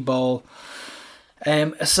 UCD Bowl.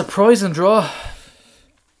 A surprising draw,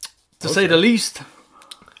 to say the least.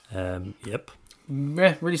 Yep.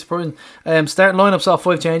 Yeah, really surprising. Starting lineup saw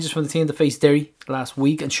 5 changes from the team that faced Derry last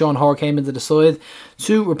week, and Sean Hoare came into the side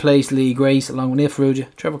to replace Lee Grace along with Neil Ferrugia,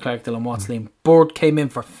 Trevor Clark, Dylan Watts, Liam Burt came in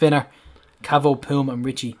for Finner, Cavo, Poom and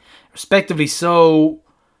Richie respectively. So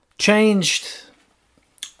a changed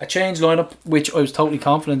lineup, which I was totally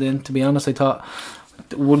confident in, to be honest. I thought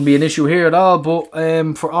it wouldn't be an issue here at all, but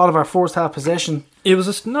for all of our first half possession, it was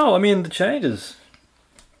the changes,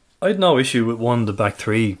 I had no issue with the back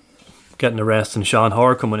 3 getting the rest and Sean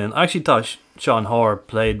Hoare coming in. I actually thought Sean Hoare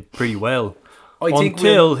played pretty well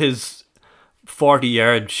until his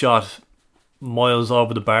 40-yard shot miles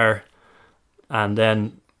over the bar and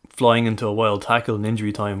then flying into a wild tackle in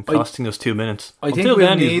injury time, costing us 2 minutes. I think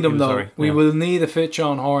we'll need him though. We will need a fit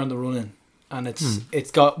Sean Hoare in the running, and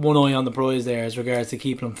it's got one eye on the prize there as regards to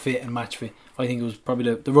keeping him fit and match fit. I think it was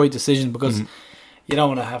probably the right decision, because you don't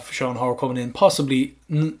want to have Sean Hoare coming in possibly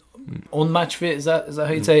unmatched fit. Is that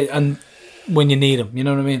how you'd say it? And when you need him, you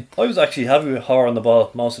know what I mean? I was actually happy with Hoare on the ball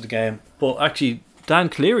most of the game, but actually Dan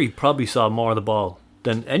Cleary probably saw more of the ball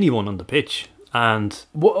than anyone on the pitch. And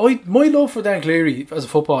my love for Dan Cleary as a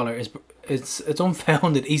footballer is it's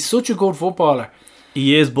unfounded. He's such a good footballer.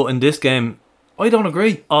 He is, but in this game, I don't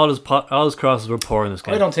agree. All his crosses were poor in this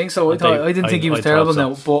game. I don't think so. I didn't think he was terrible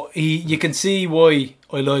now, but you can see why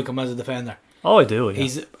I like him as a defender. Oh, I do.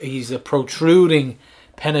 Yeah. He's a protruding,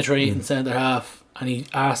 penetrating centre half, and he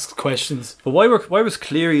asks questions. But why was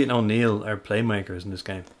Cleary and O'Neill our playmakers in this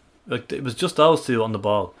game? Like, it was just those two on the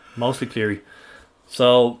ball, mostly Cleary.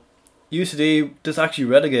 So UCD, this actually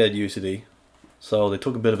relegated UCD, so they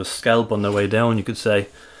took a bit of a scalp on their way down, you could say.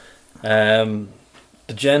 The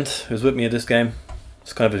gent who's with me at this game,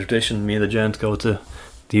 it's kind of a tradition, me and the gent go to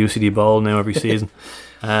the UCD Bowl now every season.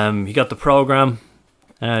 He got the programme.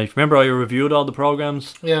 Remember I reviewed all the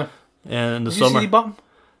programmes? Yeah. In the summer. UCD bottom?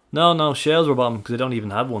 No, Shales were bottom because they don't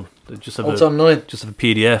even have one. They just have it's online. Just have a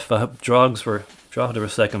PDF. I have Drogs for a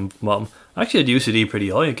second bottom. I actually had UCD pretty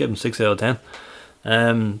high. I gave them 6 out of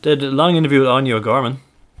 10. Did a long interview with Anya O'Gorman,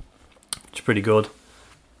 which is pretty good.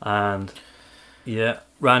 And yeah,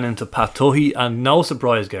 ran into Pat Tuhy, and no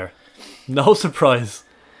surprise, Gar. No surprise.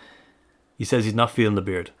 He says he's not feeling the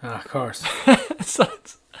beard. Of course.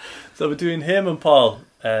 So between him and Paul,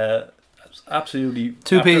 absolutely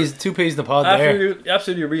two peas in the pod there.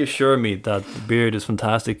 Absolutely reassure me that the beard is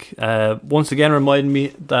fantastic. Once again, reminding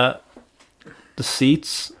me that the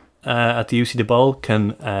seats at the UCD Bowl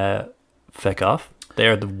can feck off. They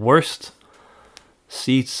are the worst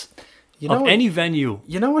seats of any venue.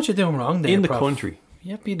 You know what you're doing wrong there, in the Prof? country.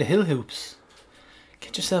 You have to be the hill hoops.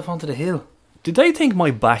 Get yourself onto the hill. Did they think my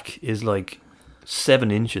back is like 7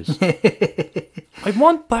 inches? I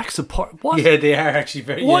want back support. What? Yeah, they are actually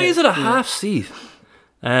very. Why is it a half seat?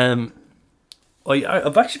 I've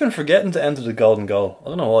actually been forgetting to enter the golden goal. I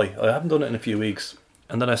don't know why. I haven't done it in a few weeks.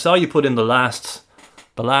 And then I saw you put in the last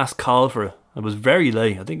call for it. It was very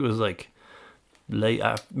late. I think it was like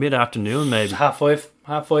mid-afternoon maybe. Half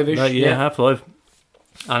 5ish. Yeah, 5:30.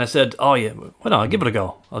 And I said, oh yeah, why not? I'll give it a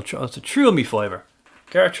go. I'll try. It's a true me fiver.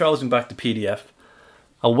 Gareth throws me back the PDF.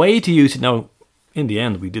 Away to use it. Now, in the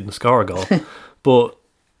end, we didn't score a goal. But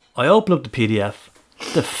I open up the PDF.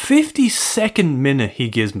 The 52nd minute he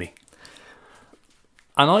gives me.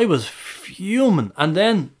 And I was fuming. And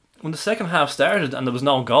then, when the second half started and there was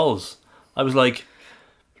no goals, I was like,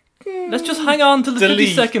 let's just hang on till the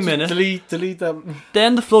 52nd minute. Delete them.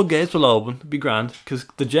 Then the floodgates will open. It'd be grand. Because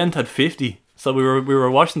the gent had 50. So we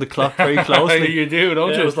were watching the clock very closely. You do,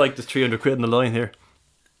 don't you? It was like there's 300 quid in the line here.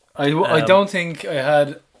 I don't think I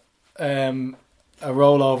had a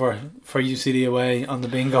rollover for UCD away on the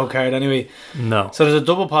bingo card anyway. No. So there's a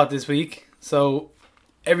double pot this week. So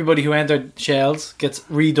everybody who entered shells gets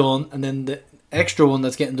redone, and then the extra one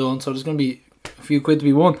that's getting done. So there's going to be a few quid to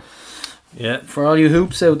be won. Yeah. For all you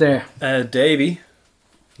hoops out there. Davey.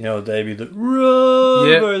 You know Davey the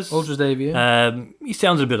Rovers. Yeah, Ultras Davey, yeah. He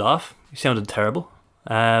sounded a bit off. He sounded terrible.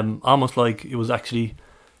 Almost like it was actually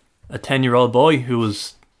a 10-year-old boy who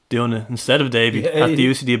was doing it instead of Davey at the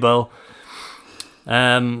UCD Bowl.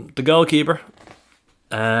 The goalkeeper,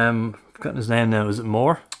 I've forgotten his name now. Is it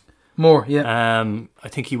Moore? Moore, yeah. I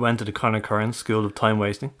think he went to the Conor Curran School of Time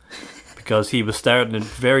Wasting because he was starting it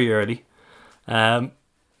very early.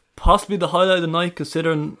 Possibly the highlight of the night,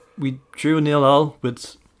 considering we drew 0-0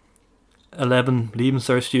 with 11 Leaving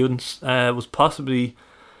Cert students, was possibly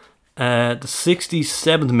the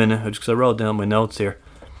 67th minute, because I wrote down my notes here.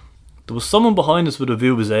 There was someone behind us with a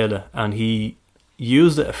vuvuzela, and he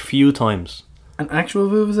used it a few times. An actual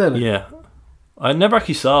vuvuzela? Yeah. I never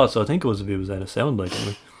actually saw it, so I think it was a vuvuzela. It sounded like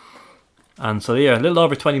it. And so, yeah, a little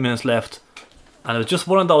over 20 minutes left. And it was just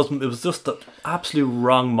one of those, it was just the absolute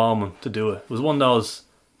wrong moment to do it. It was one of those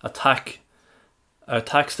attacks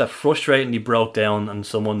that frustratingly broke down and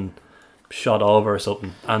someone shot over or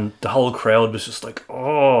something. And the whole crowd was just like,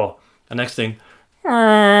 oh. And next thing,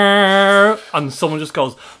 and someone just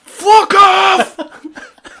goes, fuck off!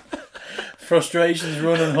 Frustration's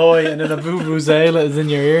running high, and then a vuvuzela is in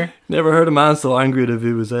your ear. Never heard a man so angry at a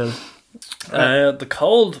vuvuzela. The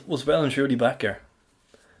cold was well and truly back here.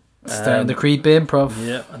 Starting to creep in, Prof.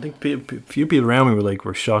 Yeah, I think a few people around me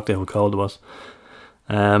were shocked at how cold it was.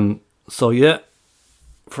 So yeah,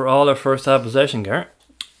 for all our first half possession, Garrett.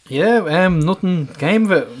 Yeah, nothing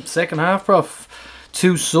came of it. Second half, Prof.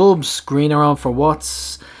 2 subs, Greener on for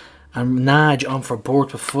Watts and Naj on for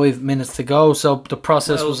Bort with 5 minutes to go. So the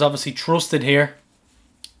process was obviously trusted here.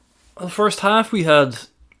 Well, the first half we had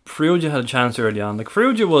Ferrugia had a chance early on. Like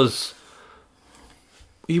he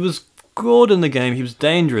was good in the game. He was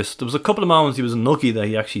dangerous. There was a couple of moments he was unlucky that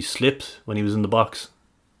he actually slipped when he was in the box,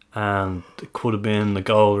 and it could have been a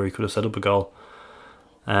goal, or he could have set up a goal.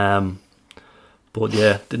 But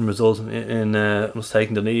yeah, didn't result in us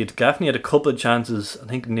taking the lead. Gaffney had a couple of chances, I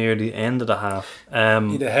think near the end of the half. He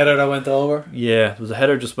had a header that went over. Yeah, there was a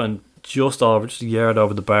header just went just a yard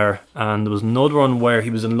over the bar, and there was another one where he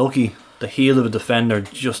was unlucky. The heel of a defender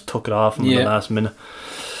just took it off him in the last minute.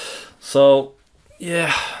 So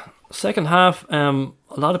yeah, second half, a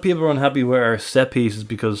lot of people were unhappy with our set pieces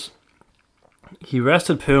because he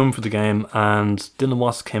rested Poom for the game and Dylan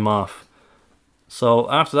Watts came off.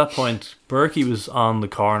 So after that point, Berkey was on the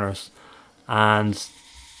corners, and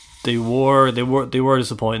they were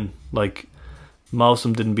disappointing. Like, most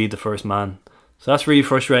of them didn't beat the first man. So that's really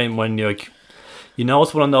frustrating when it's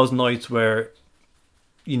one of those nights where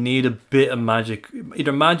you need a bit of magic,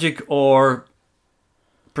 either magic or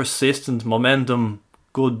persistent momentum,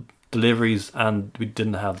 good deliveries, and we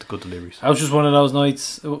didn't have the good deliveries. It was just one of those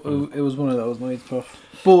nights. It was one of those nights, Prof.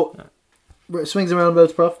 But swings and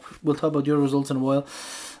roundabouts, Prof. We'll talk about your results in a while.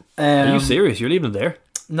 Are you serious? You're leaving it there?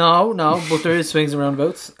 No, but there is swings and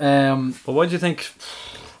roundabouts. But what do you think?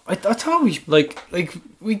 I thought we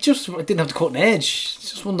we just didn't have to cut an edge.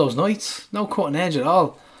 It's just one of those nights. No cutting edge at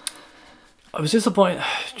all. I was disappointed.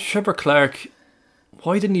 Trevor Clark,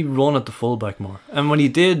 why didn't he run at the fullback more? And when he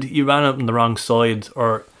did, he ran up on the wrong side,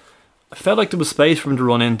 or I felt like there was space for him to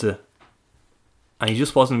run into, and he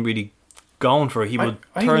just wasn't really going for it. He would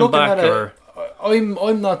turn back, or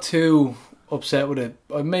I'm not too upset with it.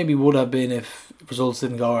 I maybe would have been if results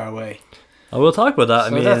didn't go our way. I will talk about that.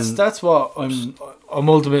 So I mean, that's what I'm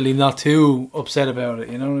ultimately not too upset about it.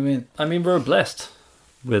 You know what I mean? I mean, we're blessed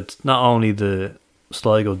with not only the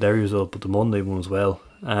Sligo Derry result, but the Monday one as well.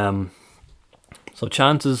 So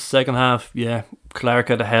chances second half, yeah. Clark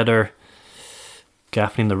had a header.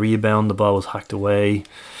 Gaffney in the rebound, the ball was hacked away.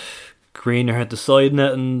 Greener had the side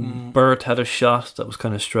net, and Bert had a shot that was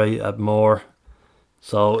kind of straight at Moore.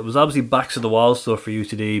 So it was obviously backs to the wall stuff for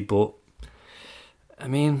UCD, but I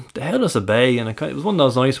mean, they held us at bay, and it was one of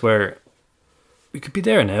those nights where we could be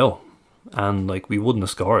there now, and like we wouldn't have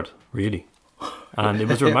scored really, and it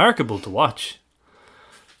was remarkable to watch.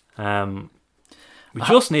 We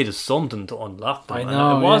just needed something to unlock them. I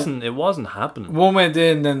know, and it wasn't happening. One went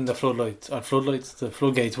in, then the floodgates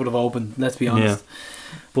would have opened. Let's be honest.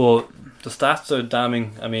 Yeah. But the stats are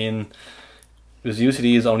damning. I mean, it was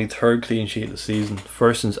UCD's only third clean sheet of the season,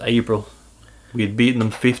 first since April. We had beaten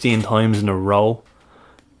them 15 times in a row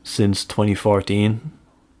since 2014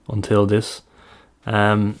 until this.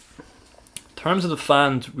 In terms of the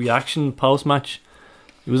fans' reaction post match,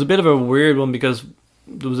 it was a bit of a weird one because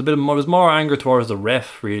there was more anger towards the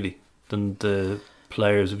ref really than the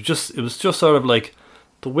players. It was just sort of like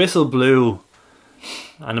the whistle blew,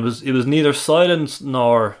 and it was neither silence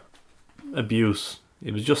nor abuse.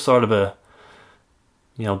 It was just sort of a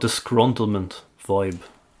disgruntlement vibe.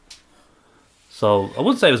 So I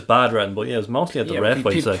wouldn't say it was bad written, but yeah, it was mostly at the ref.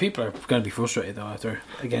 I'd say people are going to be frustrated though after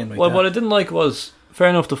a game like that. Well, what I didn't like was, fair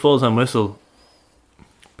enough, the full time whistle.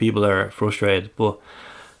 People are frustrated, but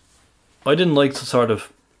I didn't like the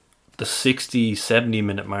 60, 70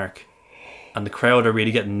 minute mark, and the crowd are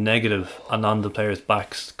really getting negative and on the players'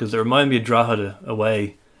 backs, because it reminded me of Drogheda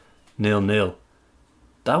away 0-0.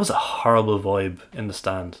 That was a horrible vibe in the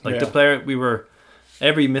stand. Like the player,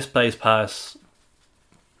 every misplaced pass.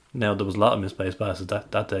 Now there was a lot of misplaced passes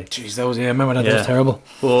that day. Jeez, I remember that. That was terrible.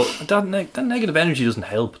 But that negative energy doesn't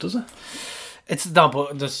help, does it? It's not,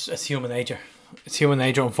 but it's human nature. It's human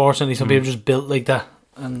nature. Unfortunately, some people are just built like that.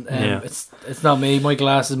 And it's not me. My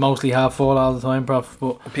glass is mostly half full all the time, Prof.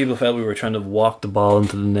 But people felt we were trying to walk the ball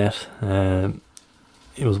into the net.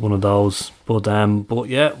 It was one of those. But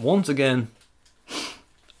yeah, once again,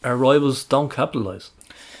 our rivals don't capitalise,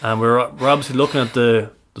 and we're obviously looking at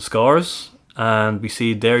the scores, and we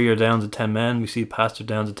see Derry down to 10 men. We see Pastor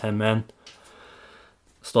down to 10 men.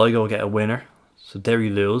 Sligo get a winner, so Derry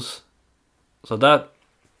lose. So that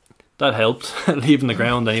helped, leaving the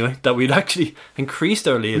ground anyway, that we'd actually increased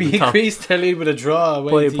our lead. We increased our lead with a draw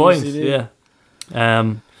by a point, yeah.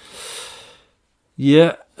 Ryan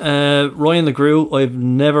LeGrew, I've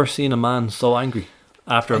never seen a man so angry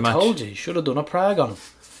after a match. I told you should have done a Prague on him.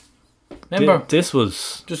 Remember? This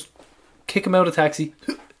was... Just kick him out of taxi.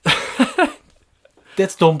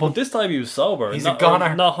 Let's dump him. But this time he was sober. He's a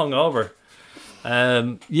goner. Not hungover.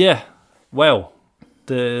 Yeah, wow.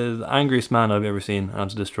 The angriest man I've ever seen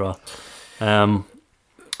after this draw.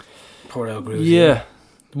 Poor El Gruz. Yeah.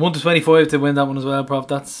 1-25 to win that one as well, Prof.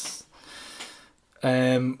 That's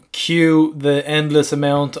cue the endless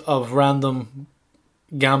amount of random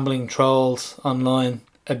gambling trolls online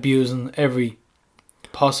abusing every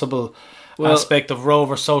possible aspect of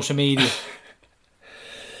Rover social media.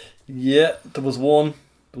 Yeah, there was one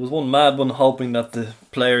mad one hoping that the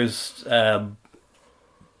players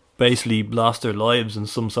basically lost their lives in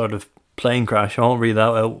some sort of plane crash. I won't read that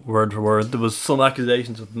out word for word. There was some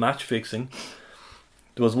accusations of match fixing.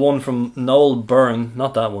 There was one from Noel Byrne,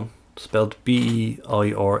 not that one, spelled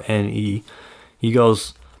Beirne. He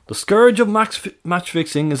goes, "The scourge of match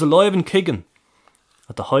fixing is alive and kicking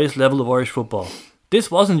at the highest level of Irish football.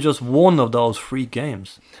 This wasn't just one of those freak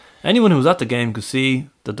games. Anyone who was at the game could see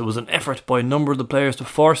that there was an effort by a number of the players to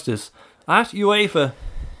force this. At UEFA,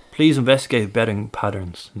 please investigate betting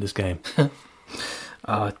patterns in this game."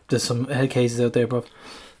 There's some head cases out there, bro.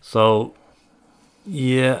 So,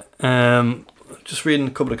 yeah, just reading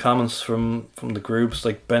a couple of comments from the groups,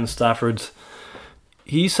 like Ben Stafford.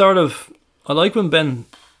 He sort of, I like when Ben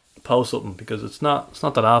posts something because it's not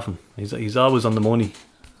that often. He's always on the money,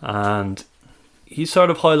 and he's sort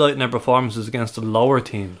of highlighting their performances against the lower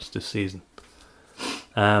teams this season.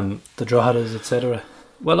 The Droghedas, etc.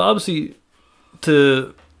 Well, obviously,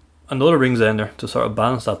 to another rings ender to sort of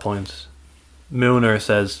balance that point, Mooner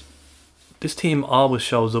says this team always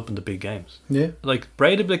shows up in the big games. Yeah, like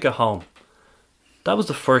Breidablik at home. That was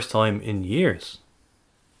the first time in years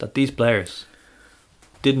that these players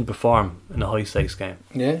didn't perform in a high stakes game.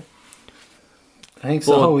 Yeah, I think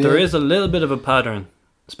but so. There is a little bit of a pattern,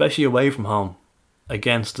 especially away from home,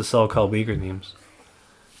 against the so-called weaker teams,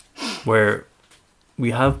 where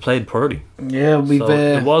we have played poorly. Yeah, we've.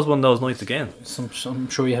 It was one of those nights again. I'm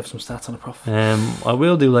sure you have some stats on it, Prof. I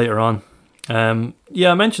will do later on. I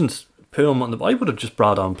mentioned Poom. I would have just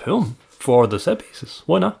brought on Poom for the set pieces.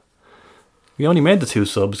 Why not? We only made the two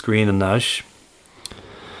subs, Green and Nash.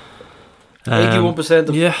 81%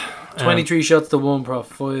 of 23 shots to 1, Prof.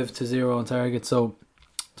 5-0 on target. So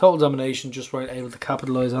total domination, just weren't able to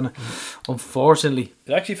capitalise on it. Unfortunately,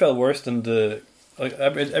 it actually felt worse than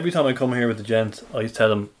every time I come here with the gent, I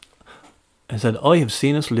tell him, I said, I have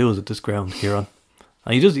seen us lose at this ground, Kieran.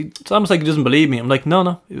 And it's almost like he doesn't believe me. I'm like,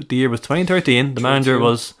 no. The year was 2013. The manager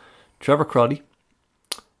was Trevor Crotty.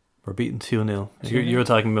 We're beaten 2-0. You're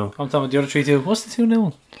talking about. I'm talking about the other 3-2. What's the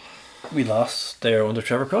 2-0? We lost there under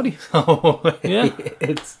Trevor Crotty. Oh, yeah.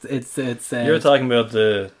 It's. You're talking about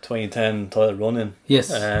the 2010 title run-in.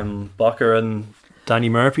 Yes. Bacher and Danny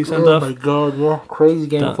Murphy sent off. Oh my god, yeah. Crazy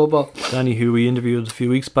game of football. Danny, who we interviewed a few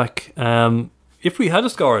weeks back. If we had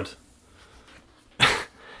scored, do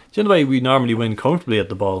you know the way we normally win comfortably at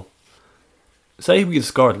the ball? Say we had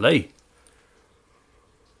scored late.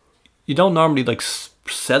 You don't normally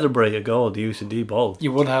celebrate a goal at the UCD ball.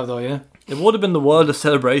 You would have though, yeah. It would have been the wildest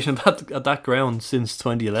celebration at that ground since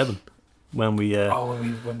 2011 when we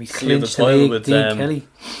when we cleared the clinched title with with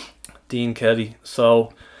Dean Kelly.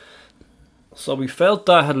 So we felt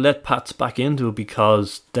that had let Pats back into it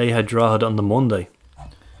because they had drawn on the Monday,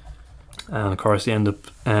 and of course they ended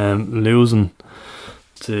up losing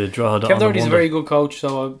to Drogheda on the Kevin Doherty's a Monday. very good coach,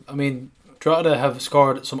 so I mean Drogheda have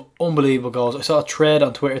scored some unbelievable goals. I saw a thread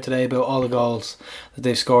on Twitter today about all the goals that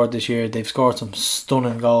they've scored this year. They've scored some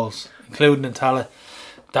stunning goals, including in Tala.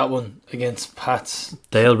 That one against Pats.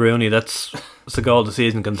 Dale Rooney, that's a goal of the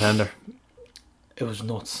season contender. It was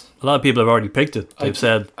nuts. A lot of people have already picked it. They've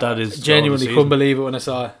said that is genuinely couldn't believe it when I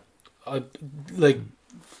saw it. I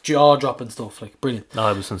jaw dropping stuff, brilliant. No,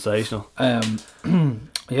 it was sensational.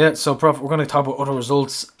 Yeah, so Prof, we're going to talk about other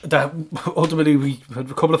results that ultimately we had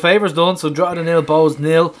a couple of favours done. So Drogheda 0, Bows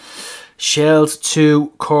 0, Shells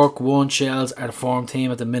 2, Cork 1. Shells are the form team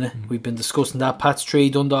at the minute. We've been discussing that. Pats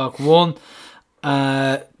 3, Dundalk 1.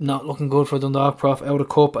 Not looking good for Dundalk, Prof, out of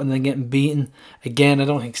cup and then getting beaten again. I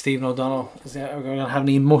don't think Stephen O'Donnell is going to have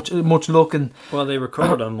any much luck. Well, they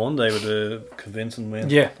recovered on Monday with a convincing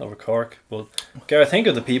win over Cork. But Gareth, think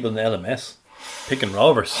of the people in the LMS picking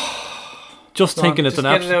Rovers. Thinking it's an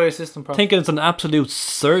absolute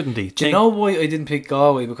certainty. Do you know why I didn't pick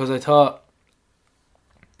Galway? Because I thought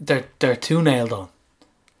they're too nailed on.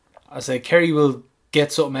 I said Kerry will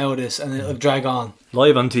get something out of this and it'll drag on.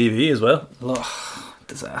 Live on TV as well.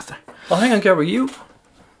 Disaster. Oh, hang on, Gareth,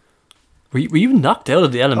 were you knocked out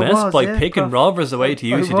of the LMS by picking Rovers away to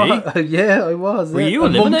UCD? I was. Were you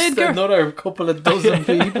eliminated, Gareth? Another couple of dozen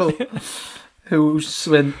people who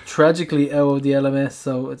went tragically out of the LMS,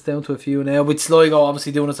 so it's down to a few now. With Sligo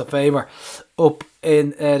obviously doing us a favour up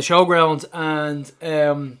in the showgrounds,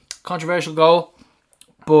 and controversial goal,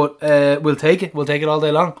 but we'll take it. We'll take it all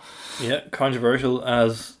day long. Yeah, controversial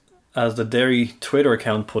as the Derry Twitter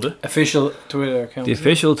account put it. Official Twitter account. The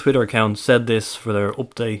official Twitter account said this for their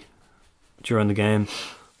update during the game.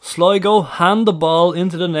 Sligo hand the ball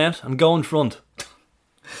into the net and go in front.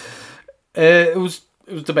 It was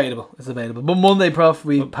debatable. It's debatable. But Monday, Prof,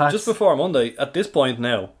 passed. Just before Monday, at this point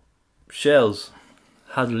now, Shells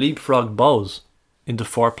had leapfrogged Bows into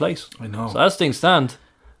 4th place. I know. So as things stand,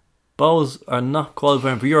 Bows are not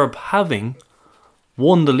qualifying for Europe, having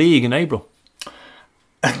won the league in April.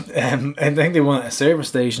 I think they won at a service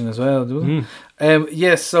station as well, didn't they?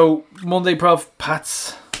 Yes, so Monday, Prof,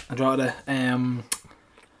 Pats and Drogheda,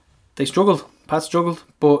 they struggled. Pats struggled,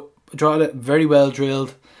 but Drogheda very well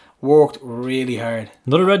drilled. Worked really hard.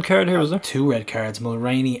 Another red card here, was there? 2 red cards,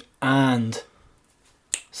 Mulroney and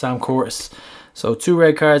Sam Curtis. So 2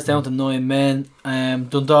 red cards down to 9 men.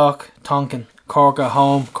 Dundalk, Tonkin, Cork at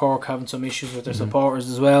home. Cork having some issues with their supporters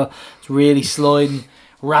as well. It's really sliding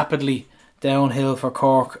rapidly downhill for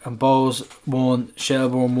Cork, and Bows won,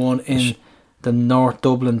 Shelbourne won in the North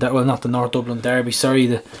Dublin. Well, not the North Dublin Derby.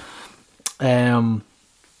 Sorry,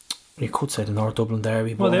 you could say the North Dublin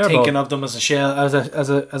Derby, but I'm thinking of them as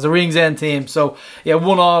a Rings End team. So yeah,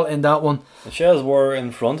 1-1 in that one. The Shells were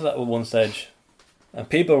in front of that at one stage, and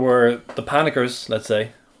people were the panickers. Let's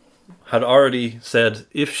say had already said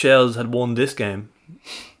if Shells had won this game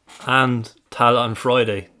and Tal on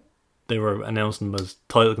Friday, they were announcing them as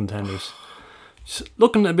title contenders. Just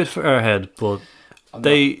looking a bit far ahead, but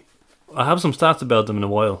I have some stats about them in a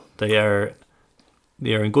while. They are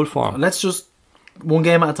in good form. Let's just one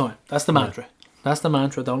game at a time. That's the mantra. That's the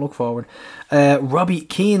mantra. Don't look forward. Robbie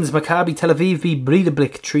Keane's Maccabi Tel Aviv beat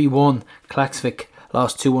Breidablik 3-1. Klaksvik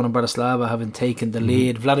lost 2-1 in Bratislava, having taken the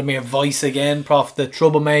lead. Vladimir Weiss again, Prof, the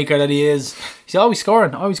troublemaker that he is. He's always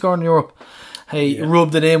scoring in Europe. He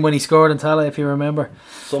rubbed it in when he scored in Tala, if you remember.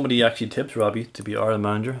 Somebody actually tipped Robbie to be Ireland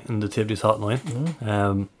manager in the TFTES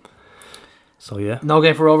Hotline. So yeah. No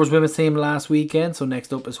game for Rovers women's team last weekend. So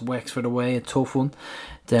next up is Wexford away, a tough one.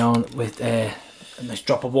 Down with a nice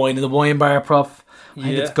drop of wine in the wine bar, Prof. I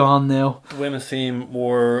think it's gone now. The women's team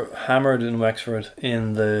were hammered in Wexford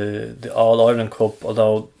in the All Ireland Cup,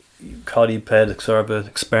 although Coddy played sort of an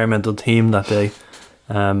experimental team that day.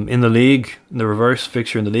 In the league, in the reverse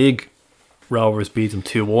fixture in the league, Rovers beat them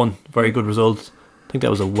 2-1. Very good result. I think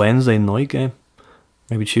that was a Wednesday night game,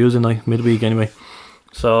 maybe Tuesday night, midweek anyway.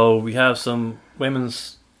 So we have some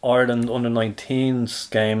women's Ireland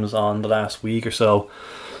under-19s games on the last week or so.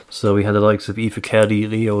 So we had the likes of Aoife Kelly,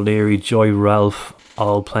 Leo O'Leary, Joy Ralph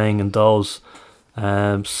all playing in those.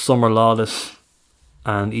 Summer Lawless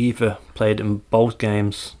and Aoife played in both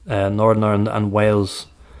games, Northern Ireland and Wales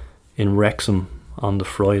in Wrexham on the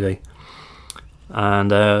Friday.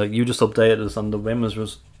 And you just updated us on the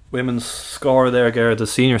women's score there, Gareth, the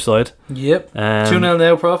senior side. Yep. 2-0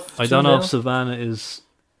 now, Prof. I don't know if Savannah is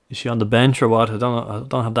she on the bench or what. I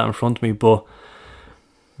don't have that in front of me, but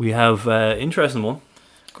we have interesting one.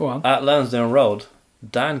 Go on. At Lansdowne Road,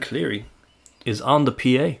 Dan Cleary is on the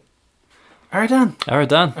PA. Our Dan So,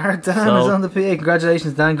 is on the PA.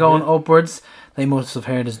 Congratulations, Dan, going upwards. They must have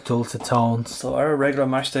heard his dulcet tones. So our regular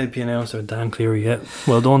matchday PA announcer, Dan Cleary, yeah.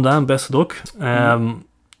 Well done, Dan. Best of luck. And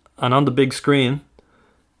on the big screen,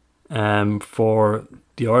 for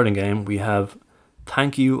the Ireland game, we have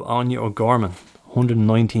Thank You Anya O'Gorman,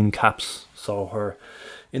 119 caps. So her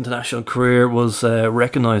international career was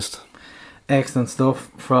recognised. Excellent stuff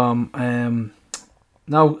from...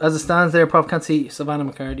 now, as it stands there, Prof, can't see Savannah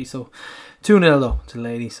McCarthy, so 2-0 though to the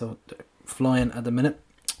ladies, so they're flying at the minute.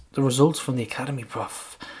 The results from the academy,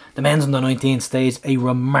 Prof. The men's under 19 staged a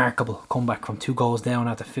remarkable comeback from 2 goals down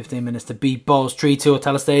after 15 minutes to beat Bows 3-2 at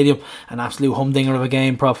Tallaght Stadium. An absolute humdinger of a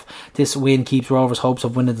game, Prof. This win keeps Rovers' hopes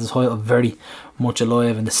of winning the title very much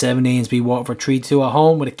alive. And the 17s beat Waterford 3-2 at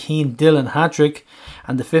home with a Keane Dillon hat-trick.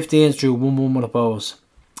 And the 15s drew 1-1 with the Bows.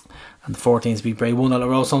 And the 14s beat Bray 1-0 at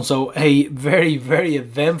Roadstone. So a very, very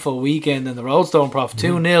eventful weekend in the Roadstone, Prof.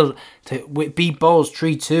 2-0 to beat Bows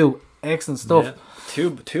 3-2. Excellent stuff. Yeah.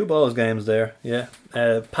 Two Bows games there, yeah.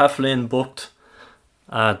 Pat Flynn booked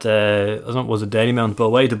at, I don't know, was it Dalymount, but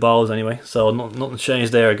away to Bows anyway, so nothing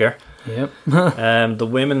changed there, Ger. Yep. The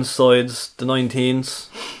women's sides, the 19s,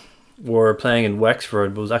 were playing in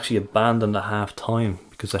Wexford, but was actually abandoned at half time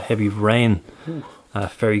because of heavy rain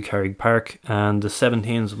at Ferry Carrig Park. And the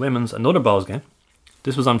 17s women's, another Bows game.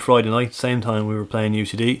 This was on Friday night, same time we were playing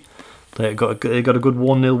UCD. They got a good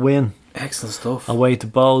 1-0 win. Excellent stuff. Away to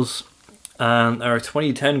Bows. And our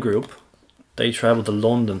 2010 group, they travelled to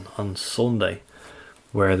London on Sunday,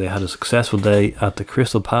 where they had a successful day at the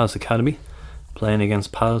Crystal Palace Academy, playing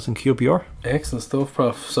against Palace and QPR. Excellent stuff,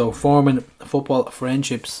 Prof. So forming football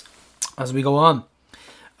friendships as we go on.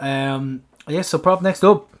 Yes, so Prof, next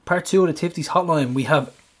up, part 2 of the TFTES Hotline. We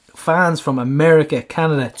have fans from America,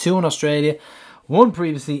 Canada, 2 in Australia, 1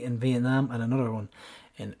 previously in Vietnam, and another one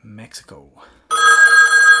in Mexico.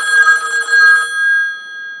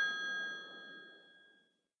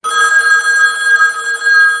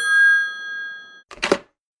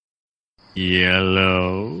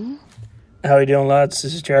 Yellow. How you doing, lads?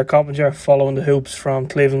 This is Jared Coppinger, following the hoops from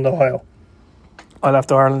Cleveland, Ohio. I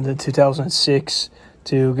left Ireland in 2006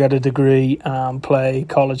 to get a degree and play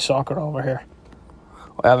college soccer over here.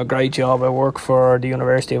 I have a great job. I work for the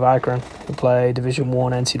University of Akron and play Division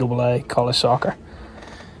 1 NCAA college soccer,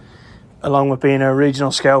 along with being a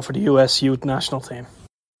regional scout for the US youth national team.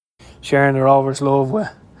 Sharing the Rovers' love with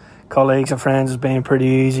colleagues and friends has been pretty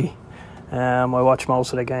easy. I watch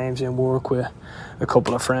most of the games in work with a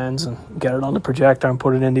couple of friends and get it on the projector and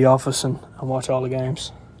put it in the office and watch all the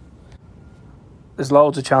games. There's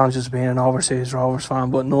loads of challenges being an overseas Rovers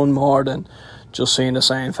fan, but none more than just seeing the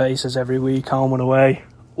same faces every week, home and away,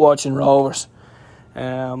 watching Rovers.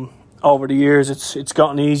 Over the years, it's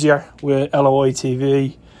gotten easier with LOI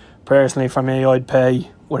TV. Personally, for me, I'd pay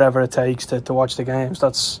whatever it takes to watch the games.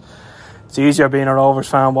 It's easier being a Rovers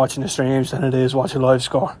fan watching the streams than it is watching live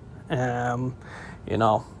score. I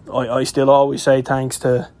still always say thanks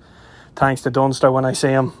to Dunster when I see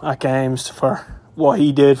him at games for what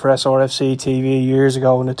he did for SRFC TV years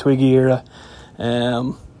ago in the Twiggy era,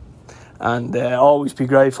 and always be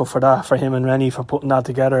grateful for that, for him and Rennie for putting that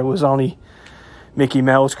together. It was only Mickey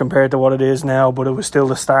Mouse compared to what it is now, but it was still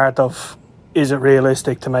the start of, is it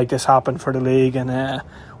realistic to make this happen for the league, and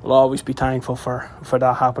we'll always be thankful for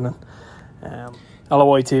that happening.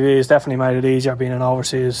 LOI TV has definitely made it easier being an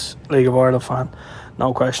overseas League of Ireland fan,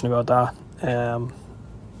 no question about that.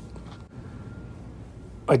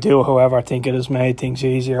 I do, however, think it has made things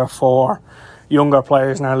easier for younger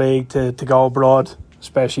players in our league to go abroad,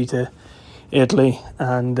 especially to Italy,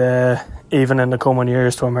 and even in the coming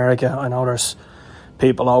years to America. I know there's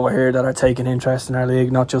people over here that are taking interest in our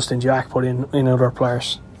league, not just in Jack but in other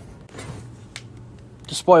players.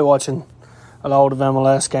 Despite watching a load of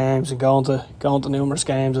MLS games and going to numerous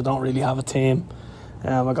games, I don't really have a team.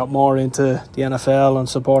 I got more into the NFL and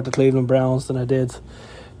support the Cleveland Browns than I did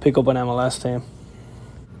pick up an MLS team.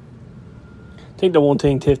 think the one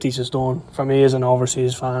thing TFTES has done for me as an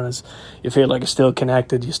overseas fan is you feel like it's still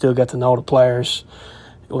connected. You still get to know the players,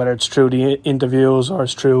 whether it's through the interviews or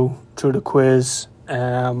it's through the quiz.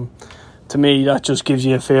 To me, that just gives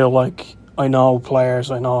you a feel like I know players,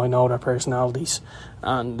 I know their personalities,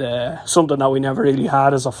 and something that we never really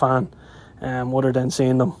had as a fan, other than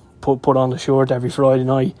seeing them put on the shirt every Friday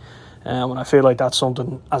night. And I feel like that's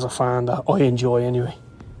something as a fan that I enjoy anyway.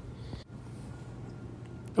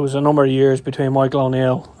 It was a number of years between Michael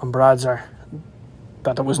O'Neill and Bradzer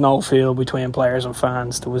that there was no feel between players and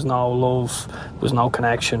fans. There was no love, there was no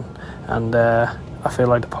connection, and I feel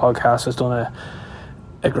like the podcast has done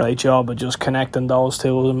a great job of just connecting those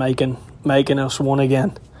two and making us one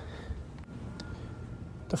again.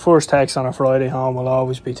 The first text on a Friday home will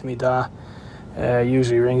always be to me dad.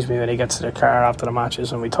 Usually rings me when he gets to the car after the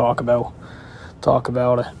matches and we talk about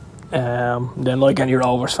it. Then, like any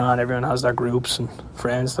Rovers fan, everyone has their groups and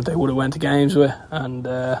friends that they would have went to games with, and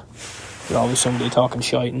there's always somebody talking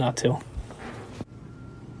shite and that too.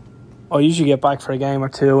 I usually get back for a game or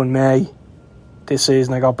two in May. This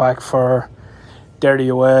season I got back for Derry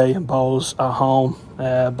away and Bowls at home,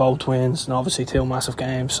 both wins, and obviously 2 massive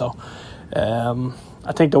games. So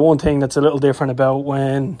I think the one thing that's a little different about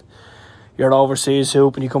when you're overseas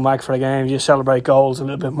hoop and you come back for a game, you celebrate goals a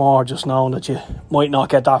little bit more, just knowing that you might not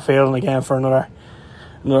get that feeling again for another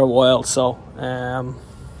while. So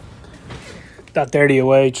that Derry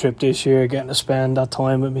away trip this year, getting to spend that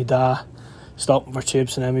time with me dad, stopping for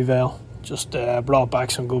chips in Emmyvale, just brought back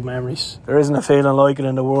some good memories. There isn't a feeling like it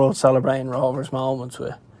in the world, celebrating Rovers moments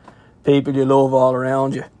with people you love all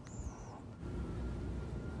around you.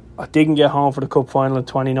 I didn't get home for the Cup final in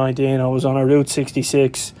 2019. I was on a Route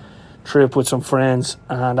 66 trip with some friends,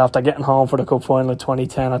 and after getting home for the Cup final in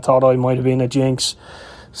 2010, I thought I might have been a jinx.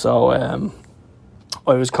 So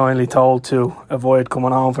I was kindly told to avoid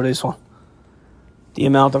coming home for this one. The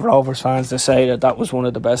amount of Rovers fans that say that was one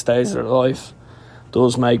of the best days of their life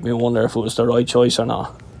does make me wonder if it was the right choice or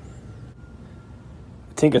not.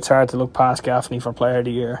 I think it's hard to look past Gaffney for Player of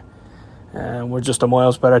the Year. We're just a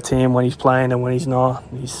miles better team when he's playing than when he's not.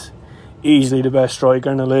 He's easily the best striker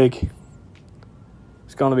in the league.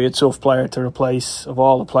 It's going to be a tough player to replace of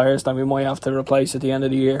all the players that we might have to replace at the end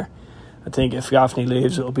of the year. I think if Gaffney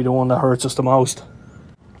leaves, it'll be the one that hurts us the most.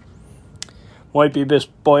 Might be a bit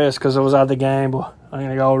biased because I was at the game, but I'm going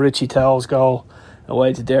to go Richie Tell's goal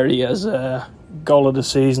away to Derry as a goal of the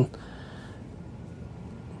season.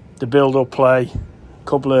 The build-up play, a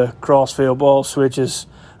couple of crossfield ball switches,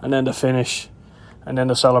 and then the finish, and then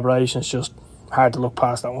the celebration. It's just hard to look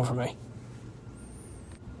past that one for me.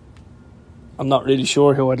 I'm not really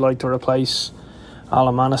sure who I'd like to replace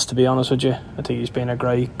Alan Mannis, to be honest with you. I think he's been a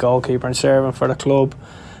great goalkeeper and servant for the club,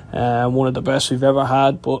 one of the best we've ever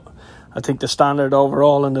had, but I think the standard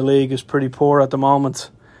overall in the league is pretty poor at the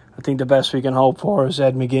moment. I think the best we can hope for is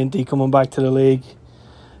Ed McGinty coming back to the league.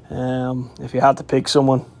 If you had to pick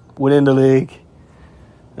someone within the league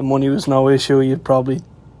and money was no issue, you'd probably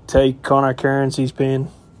take Conor Kearns. He's been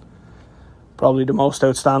probably the most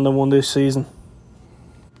outstanding one this season.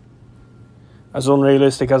 As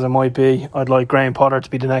unrealistic as it might be, I'd like Graham Potter to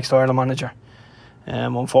be the next Ireland manager.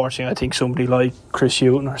 Unfortunately, I think somebody like Chris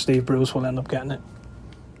Hewton or Steve Bruce will end up getting it.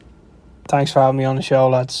 Thanks for having me on the show,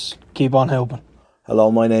 lads. Keep on helping.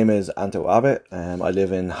 Hello, my name is Anto Abbott. I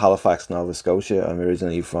live in Halifax, Nova Scotia. I'm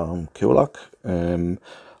originally from Coolock.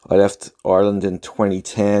 I left Ireland in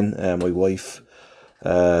 2010. My wife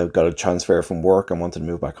got a transfer from work and wanted to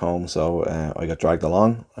move back home, so I got dragged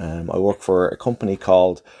along. I work for a company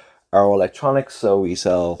called Arrow Electronics, so we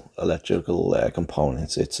sell electrical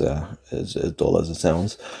components. It's as dull as it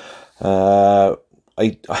sounds.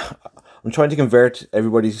 I'm trying to convert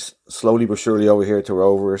everybody slowly but surely over here to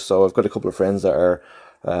Rovers. So I've got a couple of friends that are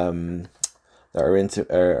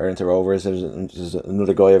into Rovers. There's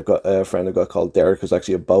another guy a friend I've got called Derek, who's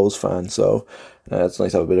actually a Bows fan. So it's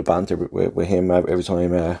nice to have a bit of banter with him every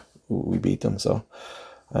time we beat them. So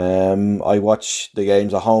I watch the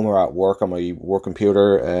games at home or at work on my work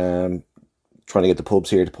computer. Trying to get the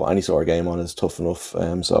pubs here to put any sort of game on is tough enough.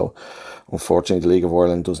 So unfortunately, the League of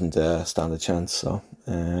Ireland doesn't stand a chance. So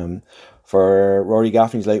for Rory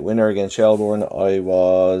Gaffney's late winner against Shelbourne, I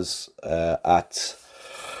was at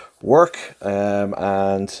work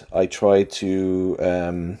and I tried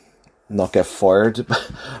to not get fired,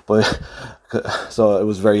 but so it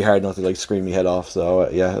was very hard not to scream my head off. So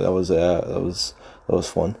yeah, that was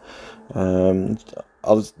fun.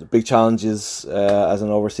 The big challenge is as an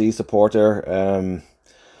overseas supporter,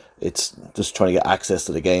 it's just trying to get access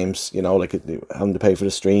to the games, having to pay for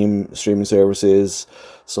the streaming services,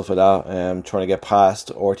 stuff like that. Trying to get past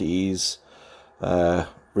RTEs,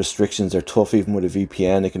 restrictions are tough. Even with a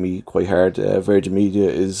VPN, it can be quite hard. Virgin Media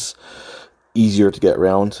is easier to get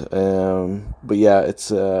around. But yeah, it's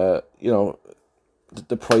the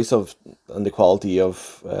price of and the quality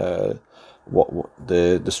of what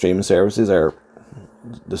the streaming services are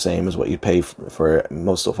the same as what you'd pay for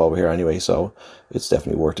most stuff over here anyway. So it's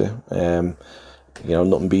definitely worth it.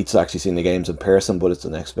 Nothing beats actually seeing the games in person, but it's the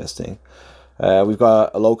next best thing. We've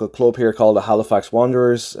got a local club here called the Halifax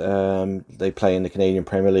Wanderers. They play in the Canadian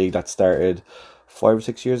Premier League that started 5 or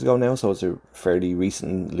 6 years ago now, so it's a fairly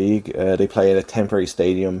recent league. They play in a temporary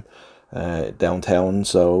stadium downtown,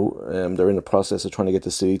 so they're in the process of trying to get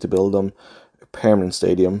the city to build them a permanent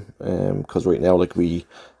stadium, because right now we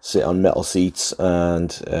sit on metal seats and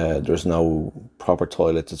there's no proper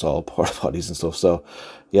toilets. It's all porta potties and stuff. So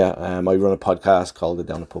yeah, I run a podcast called the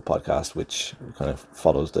Down the Pub Podcast, which kind of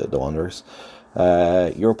follows the Wanderers.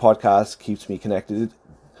 Your podcast keeps me connected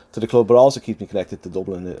to the club, but also keeps me connected to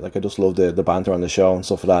Dublin. I just love the banter on the show and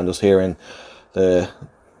stuff like that, and just hearing the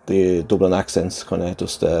Dublin accents kind of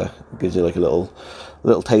just gives you a little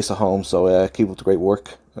taste of home. So keep up the great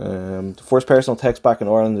work. The first person I'll text back in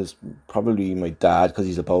Ireland is probably my dad, because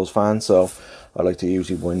he's a Bows fan, so I like to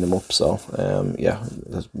usually wind them up. So yeah,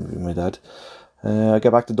 that's my dad. I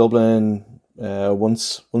get back to Dublin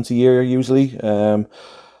once a year usually.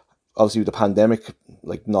 Obviously with the pandemic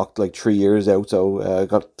knocked 3 years out, so I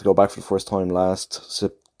got to go back for the first time last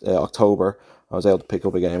October. I was able to pick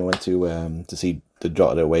up a game. I went to see the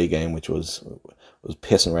Drogheda away game, which was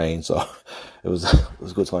piss and rain, so it was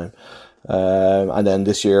a good time. And then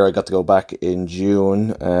this year I got to go back in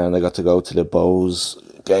June, and I got to go to the Bows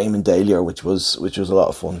game in Dahlia, which was a lot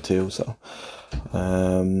of fun too. So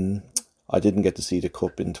I didn't get to see the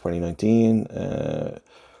Cup in 2019.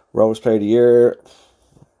 Rovers Player of the Year,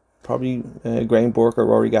 probably Graham Burke or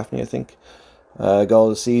Rory Gaffney, I think. Goal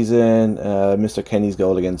of the season, Mr. Kenny's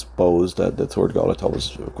goal against Bows, the third goal, I thought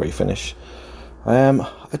was a great finish. I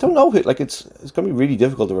don't know, it's going to be really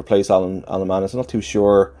difficult to replace Alan Manus. I'm not too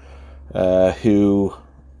sure who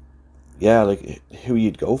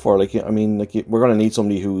you'd go for. We're going to need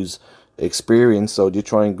somebody who's experienced. So do you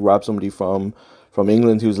try and grab somebody from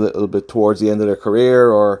England who's a little bit towards the end of their career,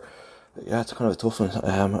 or it's kind of a tough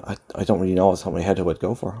one. I don't really know off the top of my head who I'd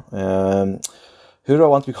go for. Who do I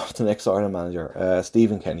want to become the next Ireland manager?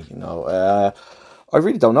 Stephen Kenny. I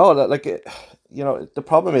really don't know. The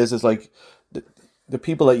problem is the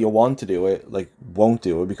people that you want to do it won't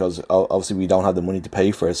do it, because obviously we don't have the money to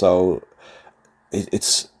pay for it. So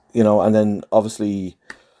it's and then obviously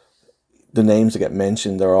the names that get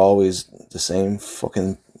mentioned are always the same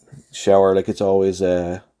fucking shower. It's always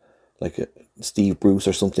Steve Bruce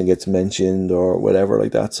or something gets mentioned or whatever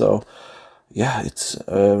like that. So yeah, it's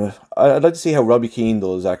I'd like to see how Robbie Keane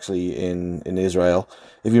does actually in Israel.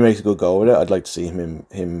 If he makes a good go with it, I'd like to see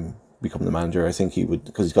him become the manager. I think he would,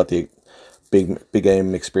 because he's got the big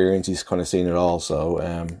game experience. He's kind of seen it all.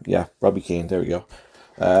 So yeah, Robbie Keane. There we go.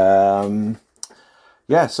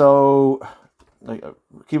 Yeah. So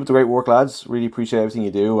keep up the great work, lads. Really appreciate everything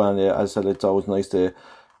you do. And as I said, it's always nice to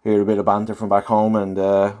hear a bit of banter from back home. And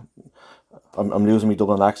I'm losing my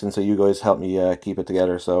Dublin accent, so you guys help me keep it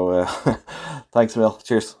together. So thanks, Will.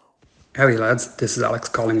 Cheers. Howdy, lads. This is Alex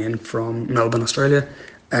calling in from Melbourne, Australia.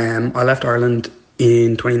 I left Ireland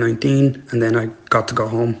in 2019, and then I got to go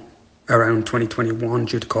home around 2021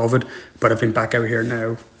 due to COVID, but I've been back out here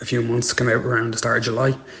now a few months, come out around the start of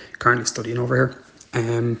July, currently studying over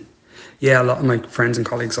here. Yeah, a lot of my friends and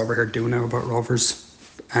colleagues over here do know about Rovers.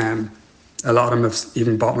 A lot of them have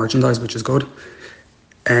even bought merchandise, which is good.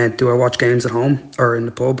 Do I watch games at home or in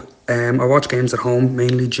the pub? I watch games at home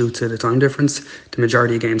mainly due to the time difference. The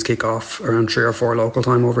majority of games kick off around 3 or 4 local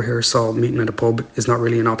time over here, so meeting at a pub is not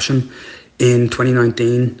really an option. In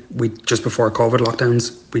 2019, just before COVID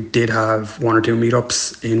lockdowns, we did have 1 or 2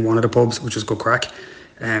 meetups in one of the pubs, which was good crack.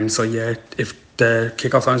 So yeah, if the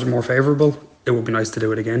kickoff times are more favourable, it would be nice to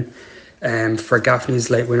do it again. For Gaffney's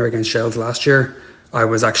late winner against Shells last year, I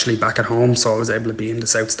was actually back at home, so I was able to be in the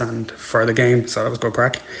South Stand for the game, so that was good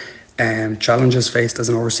crack. Challenges faced as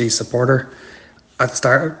an overseas supporter. At the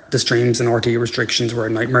start, the streams and RT restrictions were a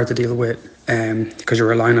nightmare to deal with, because you're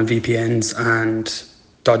relying on VPNs and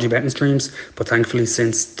dodgy betting streams, but thankfully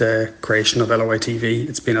since the creation of LOI TV,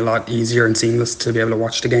 it's been a lot easier and seamless to be able to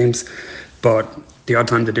watch the games. But the odd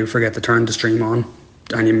time they do forget to turn the stream on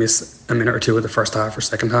and you miss a minute or two of the first half or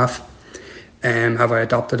second half. Have I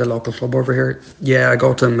adopted a local club over here? Yeah, I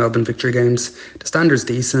go to Melbourne Victory games. The standard's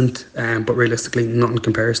decent, but realistically nothing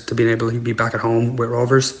compares to being able to be back at home with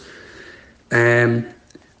Rovers. Am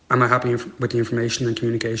I happy with the information and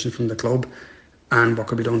communication from the club and what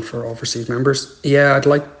could be done for overseas members? Yeah, I'd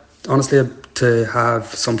like honestly to have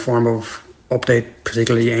some form of update,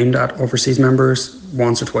 particularly aimed at overseas members,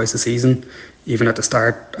 once or twice a season, even at the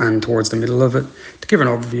start and towards the middle of it, to give an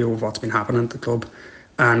overview of what's been happening at the club.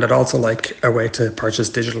 And I'd also like a way to purchase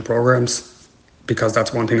digital programs, because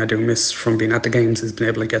that's one thing I do miss from being at the games, is being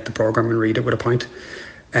able to get the program and read it with a pint.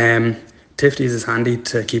 TFTES is handy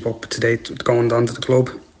to keep up to date with going on to the club.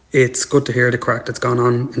 It's good to hear the crack that's gone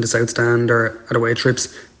on in the South Stand or at away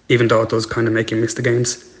trips, even though it does kind of make you miss the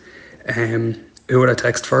games. Who would I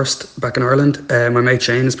text first back in Ireland? My mate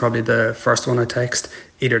Shane is probably the first one I text.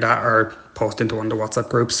 Either that or post into one of the WhatsApp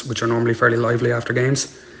groups, which are normally fairly lively after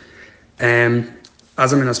games.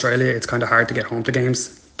 As I'm in Australia, it's kind of hard to get home to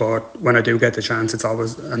games, but when I do get the chance, it's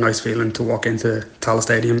always a nice feeling to walk into TALA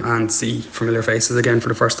Stadium and see familiar faces again for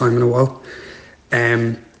the first time in a while.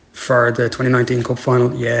 For the 2019 Cup Final,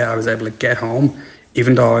 I was able to get home,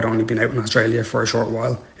 even though I'd only been out in Australia for a short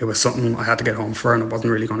while. It was something I had to get home for, and I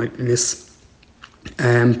wasn't really going to miss.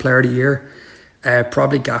 Player of the year,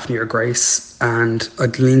 probably Gaffney or Grace, and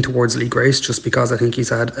I'd lean towards Lee Grace just because I think he's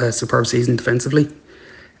had a superb season defensively.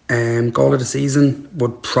 Goal of the season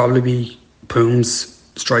would probably be Poom's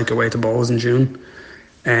strike away to Bowes in June.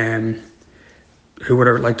 Who would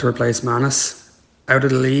I like to replace Manus? Out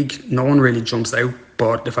of the league, no one really jumps out,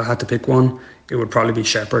 but if I had to pick one, it would probably be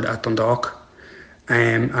Shepherd at Dundalk.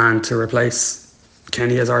 And to replace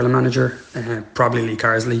Kenny as Ireland manager, probably Lee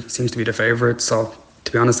Carsley seems to be the favourite. So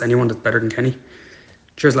to be honest, anyone that's better than Kenny.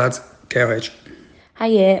 Cheers lads, KOH.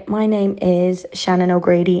 Hiya, my name is Shannon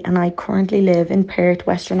O'Grady and I currently live in Perth,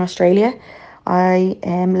 Western Australia. I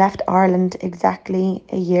left Ireland exactly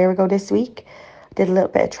a year ago this week. Did a little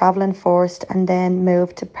bit of travelling first and then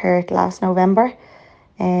moved to Perth last November.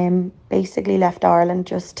 Basically left Ireland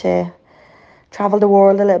just to travel the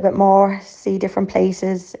world a little bit more, see different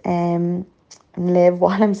places, and live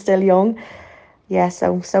while I'm still young. Yeah,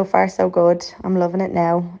 so far so good. I'm loving it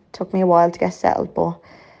now. Took me a while to get settled, but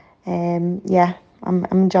I'm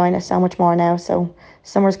enjoying it so much more now. So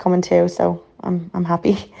summer's coming too, so I'm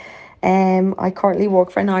happy. I currently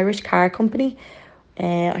work for an Irish car company.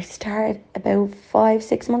 I started about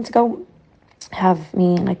 5-6 months ago. Have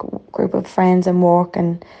me like a group of friends and work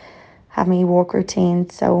and have me work routine,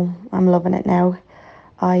 so I'm loving it now.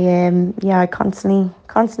 I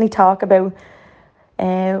constantly talk about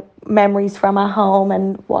memories from at home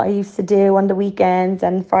and what I used to do on the weekends,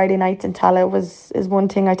 and Friday nights in Tala is one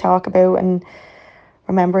thing I talk about, and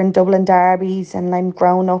remembering Dublin derbies, and I'm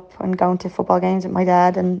grown up and going to football games with my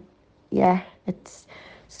dad, and it's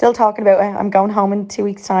still talking about it. I'm going home in 2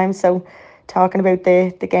 weeks' time, so talking about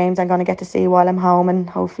the games I'm going to get to see while I'm home, and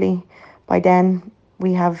hopefully by then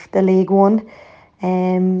we have the League One.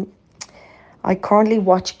 I currently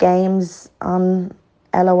watch games on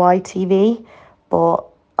LOI TV, but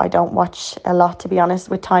I don't watch a lot, to be honest.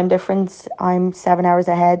 With time difference, I'm 7 hours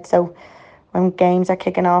ahead, so when games are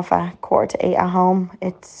kicking off at 7:45 at home,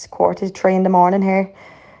 it's 2:45 in the morning here.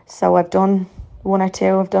 So I've done one or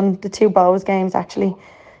two. I've done the two Bows games actually.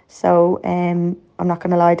 So I'm not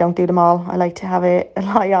going to lie, I don't do them all. I like to have a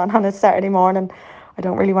lie on a Saturday morning. I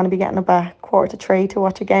don't really want to be getting up at 2:45 to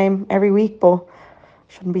watch a game every week, but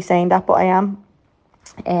shouldn't be saying that, but I am.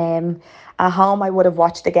 At home, I would have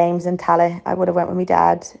watched the games in Tala. I would have went with my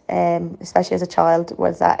dad, especially as a child,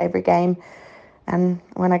 was at every game. And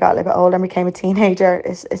when I got a little bit older and became a teenager,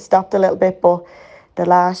 it stopped a little bit. But the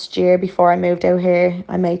last year before I moved out here,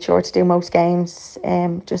 I made sure to do most games,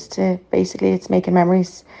 just to basically, it's making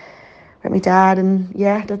memories with my dad, and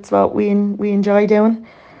that's what we enjoy doing.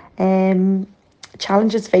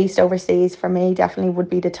 Challenges faced overseas for me definitely would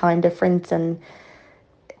be the time difference, and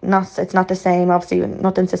it's not the same. Obviously,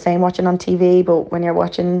 nothing's the same watching on TV, but when you're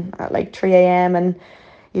watching at like 3 a.m. and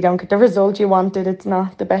you don't get the result you wanted, it's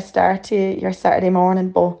not the best start to your Saturday morning.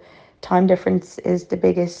 But time difference is the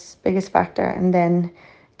biggest factor, and then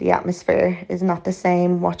the atmosphere is not the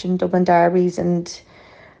same. Watching Dublin derbies and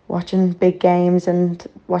watching big games and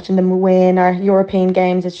watching them win, or European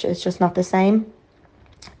games, it's just not the same.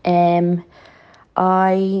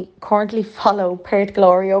 I currently follow Perth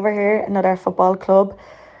Glory over here, another football club.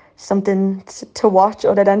 Something to watch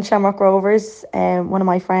other than Shamrock Rovers. One of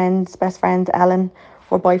my best friends, Ellen,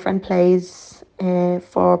 her boyfriend plays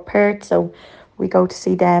for Perth, so we go to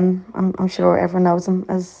see them. I'm sure everyone knows him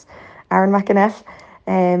as Aaron McAneff.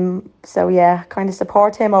 Kind of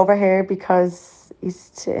support him over here because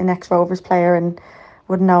he's an ex-Rovers player and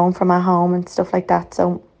would know him from at home and stuff like that.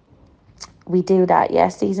 So we do that.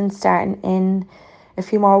 Season's starting in a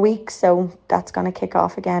few more weeks, so that's going to kick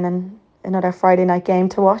off again, and another Friday night game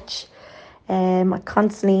to watch. I'm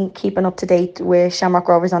constantly keeping up to date with Shamrock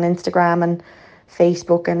Rovers on Instagram and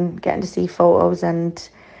Facebook, and getting to see photos and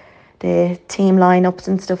the team lineups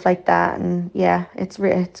and stuff like that. And yeah,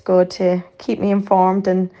 it's good to keep me informed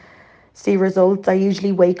and see results. I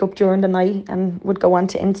usually wake up during the night and would go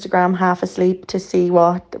onto Instagram half asleep to see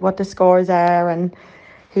what the scores are and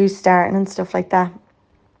who's starting and stuff like that.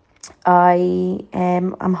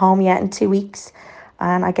 I'm home yet in 2 weeks,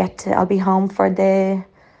 and I'll be home for the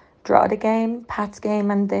Drogheda game, Pat's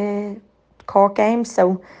game, and the Cork game.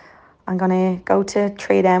 So I'm gonna go to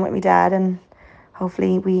 3 of them with my dad, and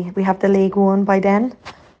hopefully we have the League One by then.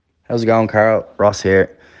 How's it going, Carl? Ross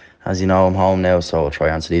here. As you know, I'm home now, so I'll try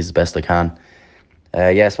to answer these as best I can.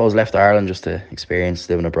 I suppose left Ireland just to experience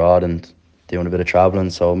living abroad and doing a bit of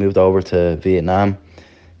travelling. So I moved over to Vietnam,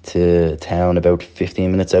 to a town about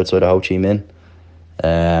 15 minutes outside of Ho Chi Minh.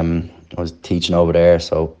 I was teaching over there,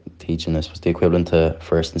 so teaching is the equivalent to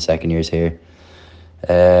first and second years here.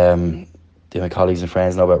 Do my colleagues and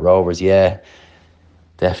friends know about Rovers? Yeah,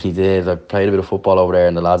 definitely did. I played a bit of football over there,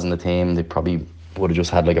 and the lads in the team, they probably would have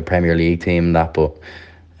just had like a Premier League team and that, but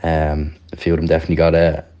a few of them definitely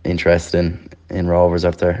got interested in Rovers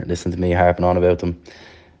after listening to me harping on about them.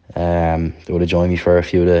 They would have joined me for a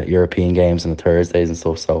few of the European games on the Thursdays and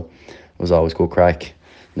stuff, so it was always good crack.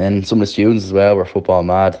 And then some of the students as well were football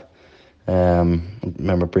mad. I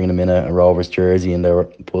remember bringing them in a Rovers jersey and they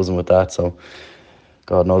were buzzing with that, so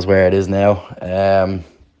God knows where it is now.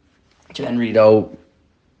 Generally though,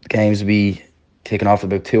 games would be kicking off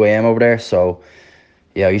about 2 a.m. over there, so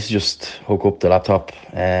yeah, I used to just hook up the laptop,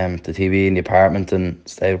 the TV in the apartment and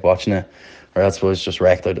stay watching it. Or else if I was just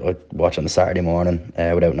wrecked, I'd watch on the Saturday morning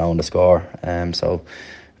without knowing the score. So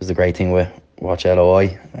it was the great thing with watch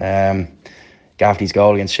LOI. Gaffney's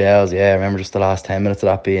goal against Shells, yeah, I remember just the last 10 minutes of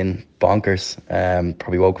that being bonkers.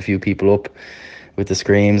 Probably woke a few people up with the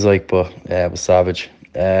screams, but yeah, it was savage.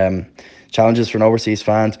 Challenges for an overseas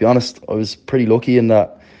fan, to be honest, I was pretty lucky in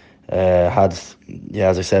that had,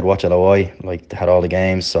 as I said, watch LOI, had all the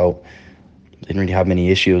games, so didn't really have many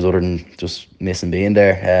issues other than just missing being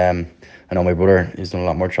there. I know my brother has done a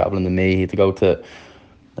lot more travelling than me. He had to go to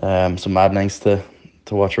some mad lengths to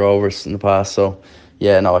watch Rovers in the past. So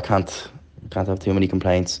yeah, no, I can't have too many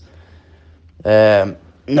complaints. No,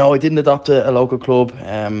 I didn't adopt a local club.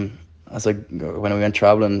 When we went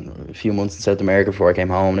travelling a few months in South America before I came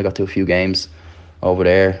home, and I got to a few games over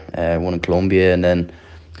there. One in Colombia, and then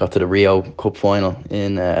got to the Rio Cup final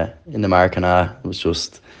in the Maracanã. It was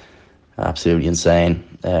just absolutely insane.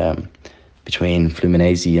 Between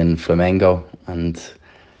Fluminense and Flamengo, and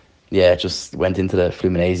yeah, just went into the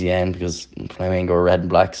Fluminense end because Flamengo were red and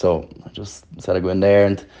black, so I just said I'd go in there,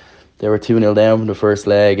 and they were 2-0 down from the first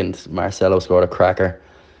leg, and Marcelo scored a cracker.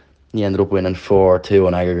 He ended up winning 4-2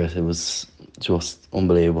 on aggregate. It was just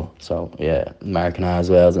unbelievable. So yeah, Maracanã as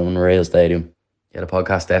well as an unreal stadium. Yeah, the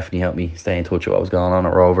podcast definitely helped me stay in touch with what was going on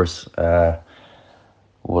at Rovers.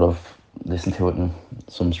 Would have listened to it in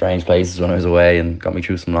some strange places when I was away and got me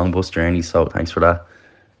through some long bus journeys, so thanks for that.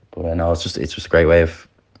 But I know it's just a great way of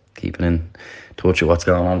keeping in touch with what's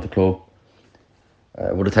going on at the club.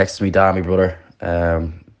 Would have texted me dad, my brother,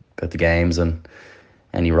 about the games, and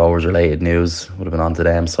any Rovers related news would have been on to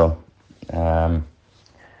them. So the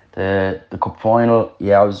cup final,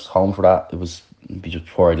 yeah, I was home for that. It was just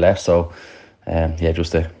before I left, so yeah,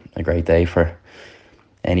 just a great day for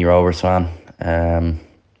any Rovers fan.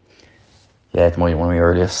 Yeah, one of my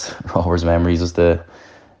earliest Rovers memories was the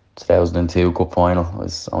 2002 Cup final. I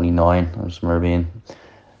was only 9. I just remember being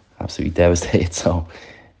absolutely devastated. So,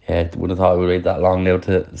 yeah, wouldn't have thought it would wait that long now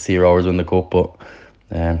to see Rovers win the Cup. But,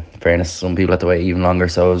 in fairness, some people had to wait even longer.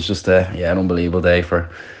 So it was just an unbelievable day for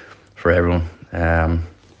everyone.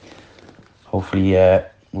 Hopefully,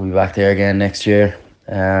 we'll be back there again next year.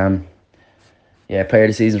 Player of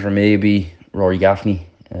the season for me would be Rory Gaffney.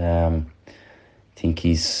 I think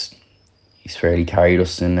he's fairly carried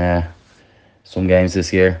us in some games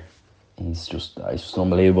this year. He's just an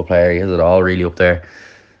unbelievable player. He has it all really up there.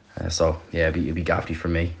 So yeah, it'd be Gaffney for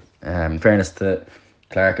me. In fairness to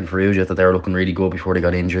Clark and Ferrugia, I thought they were looking really good before they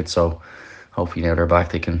got injured. So hopefully now they're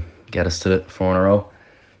back, they can get us to the 4 in a row.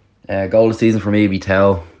 Goal of the season for me would be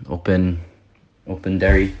Tell up in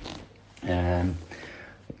Derry. I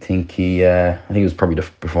think it was probably the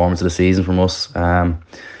performance of the season from us.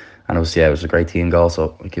 And it was a great team goal,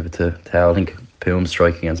 so I give it to Tell. I think Poom's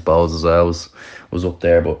strike against Bowles as well was up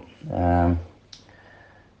there, but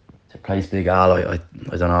to place Big Al, I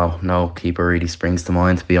don't know. No keeper really springs to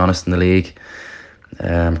mind, to be honest, in the league.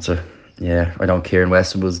 I know Kieran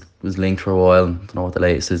Weston was linked for a while. I don't know what the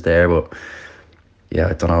latest is there, but yeah,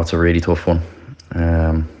 I don't know. It's a really tough one.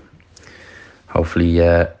 Hopefully,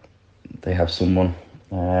 they have someone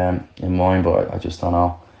in mind, but I just don't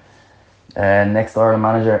know. Next Ireland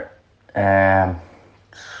manager,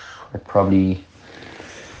 I'd probably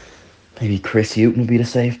maybe Chris Hughton would be the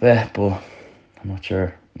safe bet, but I'm not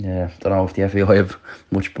sure. Yeah, don't know if the FAI have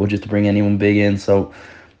much budget to bring anyone big in, so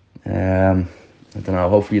I don't know.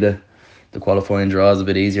 Hopefully the qualifying draw is a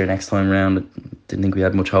bit easier next time round. I didn't think we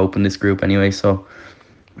had much hope in this group anyway, so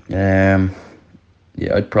yeah,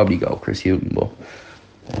 I'd probably go Chris Hughton, but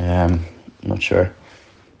I'm not sure.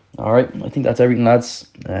 All right, I think that's everything, lads.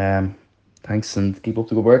 Thanks, and keep up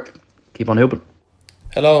the good work. Keep on hooping.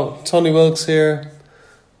 Hello, Tony Wilkes here.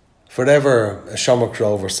 Forever a Shamrock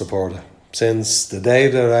Rovers supporter. Since the day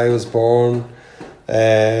that I was born,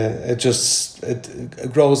 it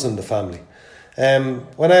grows in the family.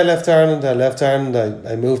 When I left Ireland,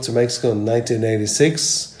 I moved to Mexico in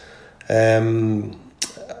 1986. I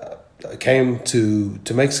came to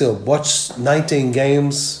Mexico, watched 19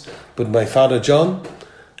 games with my father John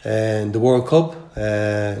in the World Cup,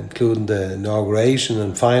 including the inauguration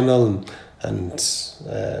and final and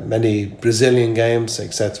many Brazilian games,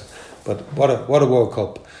 etc. But what a World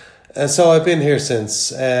Cup. And so I've been here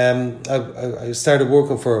since. I started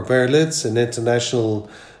working for Berlitz, an international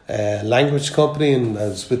language company, and I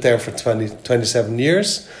was with there for 27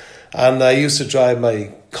 years. And I used to drive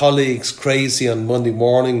my colleagues crazy on Monday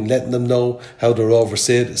morning, letting them know how the Rovers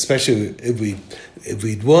did, especially if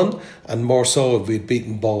we'd won, and more so if we'd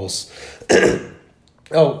beaten Bows.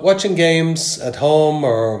 Watching games at home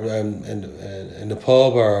or in the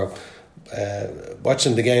pub or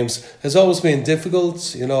watching the games has always been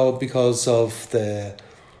difficult, because of the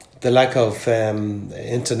lack of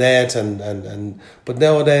internet and but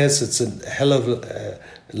nowadays it's a hell of a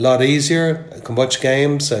lot easier. I can watch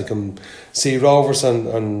games. I can see Rovers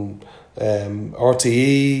on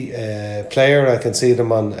RTE Player. I can see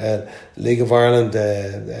them on League of Ireland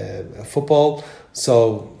football.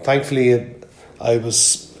 So thankfully I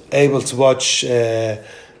was able to watch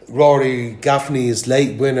Rory Gaffney's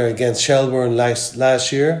late winner against Shelbourne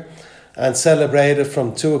last year, and celebrated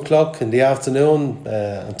from 2:00 in the afternoon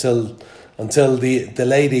until the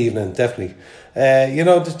late evening. Definitely,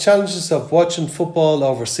 the challenges of watching football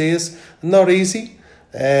overseas are not easy,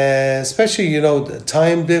 especially the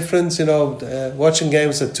time difference. Watching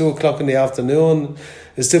games at 2:00 in the afternoon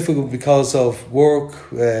is difficult because of work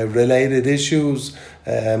related issues,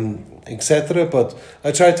 etc. But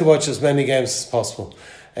I try to watch as many games as possible.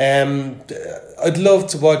 I'd love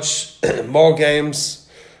to watch more games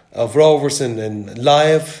of Rovers in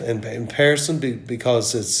live in person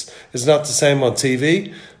because it's not the same on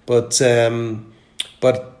TV. But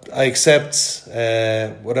I accept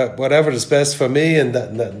whatever is best for me, and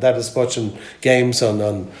that is watching games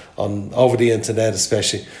on over the internet,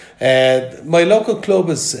 especially. My local club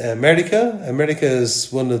is America. America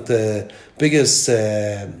is one of the biggest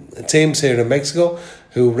teams here in Mexico,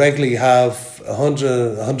 who regularly have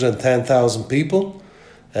 110,000 people,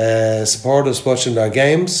 supporters watching their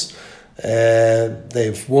games.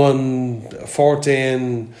 They've won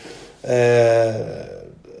 14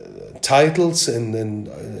 titles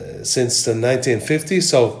since the 1950s.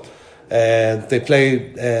 So they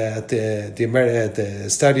play at the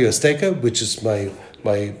Estadio Azteca, which is my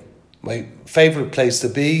favourite place to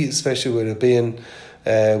be, especially with it being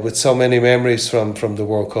with so many memories from the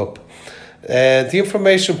World Cup. The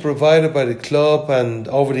information provided by the club and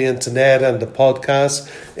over the internet and the podcast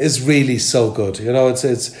is really so good. It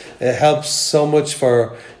helps so much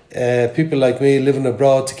for people like me living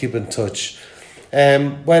abroad to keep in touch.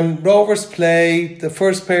 When Rovers play, the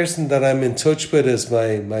first person that I'm in touch with is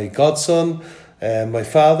my godson, my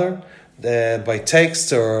father, by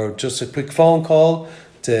text or just a quick phone call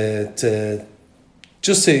to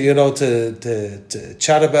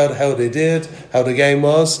chat about how they did, how the game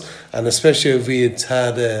was, and especially if we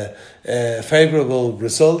had a favourable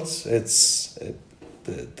result. It's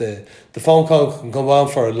the phone call can go on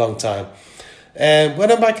for a long time.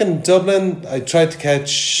 When I'm back in Dublin, I try to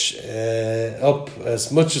catch up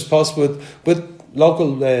as much as possible with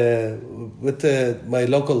local my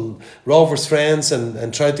local Rovers friends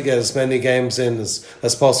and try to get as many games in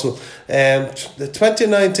as possible. The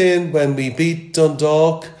 2019 when we beat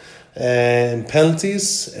Dundalk in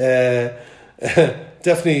penalties,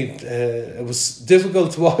 definitely it was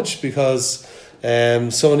difficult to watch because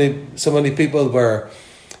so many people were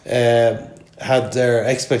had their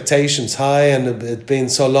expectations high, and it'd been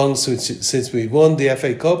so long since we won the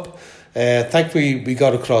FA Cup. Thankfully we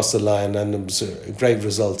got across the line, and it was a great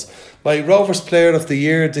result. My Rovers Player of the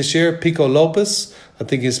Year this year, Pico Lopez. I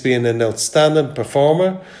think he's been an outstanding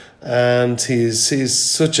performer, and he's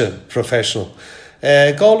such a professional.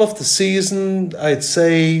 Goal of the season, I'd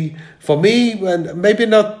say for me, and maybe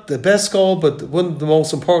not the best goal, but one of the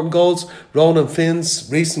most important goals, Ronan Finn's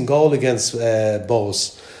recent goal against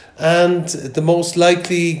Bows. and the most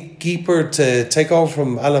likely keeper to take over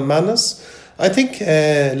from Alan Manis, I think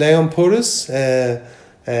Leon Pauls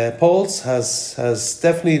has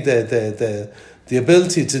definitely the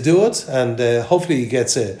ability to do it, and hopefully he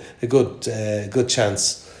gets a good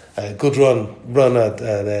chance, a good run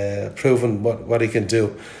at proving what he can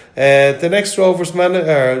do. The next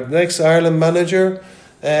next Ireland manager,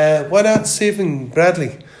 why not Stephen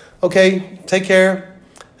Bradley? Okay, take care,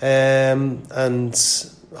 and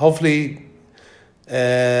hopefully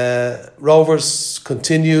Rovers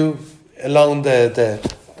continue along the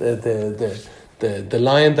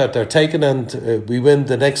line that they're taking, and we win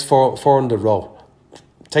the next four in the row.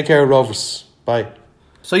 Take care, Rovers. Bye.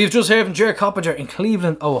 So you've just heard from Jer Coppinger in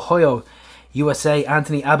Cleveland, Ohio, USA.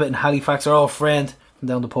 Anthony Abbott in Halifax, our old friend from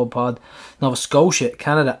down the pub pod. Nova Scotia,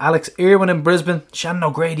 Canada. Alex Irwin in Brisbane. Shannon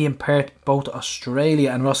O'Grady in Perth, both Australia.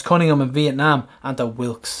 And Ross Cunningham in Vietnam. And the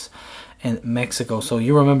Wilkes in Mexico. So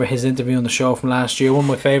you remember his interview on the show from last year. One of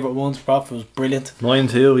my favourite ones, Prof. It was brilliant. Mine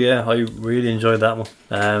too, yeah. I really enjoyed that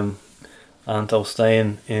one. Anto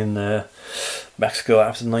staying in Mexico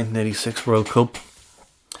after the 1986 World Cup.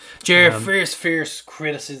 Jer, fierce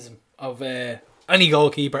criticism of any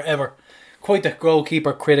goalkeeper ever. Quite the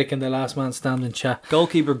goalkeeper critic in the Last Man Standing chat.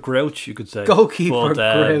 Goalkeeper grouch, you could say. Goalkeeper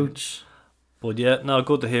grouch. But yeah, no,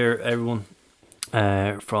 good to hear everyone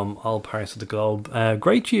from all parts of the globe.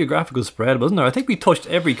 Great geographical spread, wasn't there? I think we touched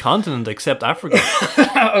every continent except Africa.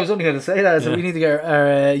 I was only going to say that, so we need to get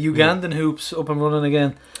our Ugandan hoops up and running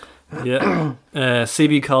again. Yeah.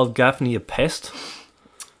 CB called Gaffney a pest.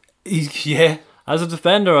 Yeah. As a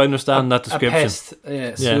defender, I understand that description. A pest.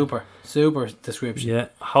 Yeah, super description. Yeah.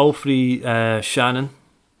 Hopefully Shannon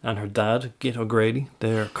and her dad, Git O'Grady,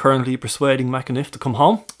 they're currently persuading McAniff to come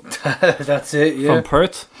home. That's it, yeah. From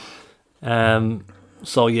Perth.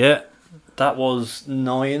 So yeah, that was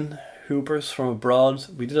 9 hoopers from abroad.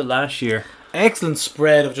 We did it last year. Excellent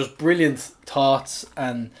spread of just brilliant thoughts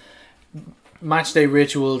and matchday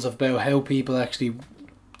rituals about how people actually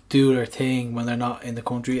do their thing when they're not in the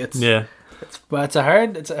country. It's a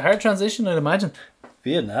hard transition, I'd imagine.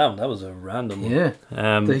 Vietnam, that was a random one. Yeah.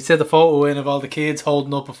 They said the photo in of all the kids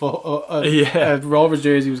holding up a Rovers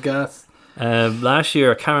jersey was gas. Last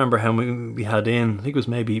year, I can't remember how many we had in. I think it was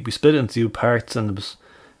maybe, we split it into 2 parts, and I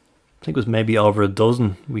think it was maybe over a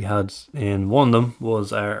dozen we had in. One of them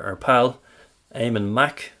was our pal, Eamon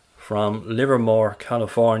Mack from Livermore,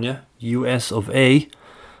 California, US of A.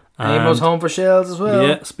 Amo's home for shells as well.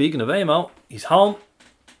 Yeah, speaking of Amo, he's home.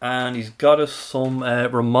 And he's got us some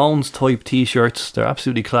Ramones type t-shirts. They're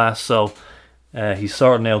absolutely class. So he's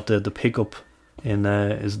sorting out the pickup in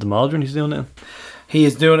is it the Maldron he's doing it in? He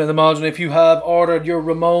is doing it in the Maldron. If you have ordered your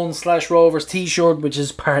Ramones/Rovers t-shirt, which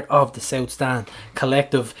is part of the South Stand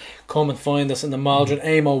Collective, come and find us in the Maldron.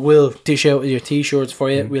 Amo will dish out your t-shirts for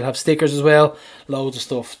you. We'll have stickers as well. Loads of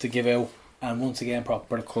stuff to give out. And once again,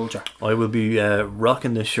 proper culture. I will be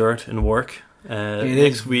rocking this shirt in work.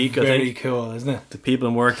 Next week, I think. Very cool, isn't it? The people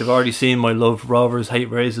in work, they've already seen my Love Rovers, Hate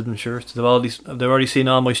Racism shirts. They've already seen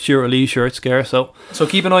all my Stuart Lee shirts, Gare. So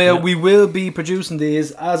keep an eye out. We will be producing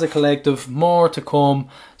these as a collective. More to come.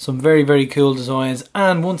 Some very, very cool designs.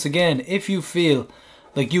 And once again, if you feel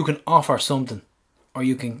like you can offer something, or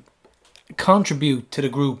you can contribute to the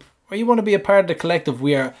group, or you want to be a part of the collective,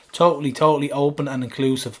 we are totally open and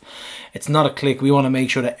inclusive. It's not a clique. We want to make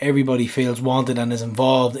sure that everybody feels wanted and is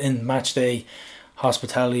involved in matchday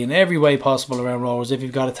hospitality in every way possible around Rovers. If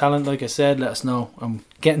you've got a talent, like I said, let us know.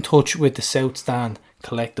 Get in touch with the South Stand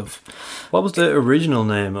Collective. What was the original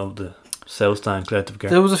name of the South Stand Collective,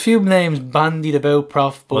 Gary? There was a few names bandied about,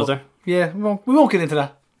 Prof. But was there? Yeah, we won't get into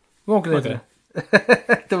that.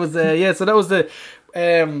 There was so that was the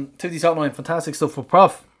TFTES Hotline. Fantastic stuff for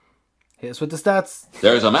Prof. Hit us with the stats.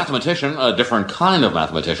 There's a mathematician, a different kind of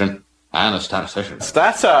mathematician, and a statistician.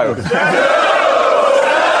 Stato!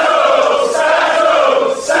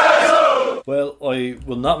 Well, I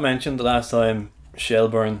will not mention the last time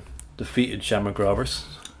Shelburne defeated Shamrock Rovers,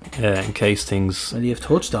 in case things you've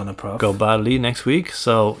touched on it, Prof. Go badly next week.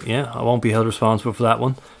 So yeah, I won't be held responsible for that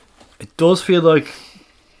one. It does feel like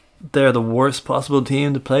they're the worst possible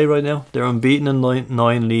team to play right now. They're unbeaten in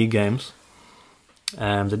 9 league games.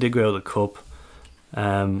 They did go out of the cup.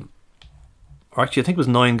 Or actually, I think it was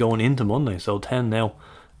 9 going into Monday, so 10 now.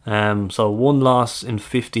 So 1 loss in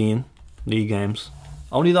 15 league games.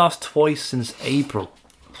 Only lost twice since April.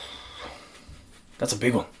 That's a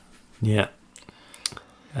big one. Yeah.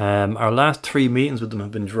 Our last 3 meetings with them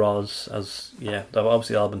have been draws, as they've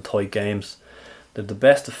obviously all been tight games. They're the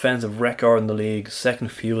best defensive record in the league, second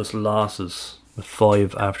fewest losses with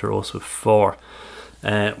 5 after us with 4.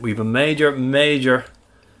 We've a major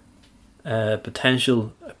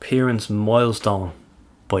potential appearance milestone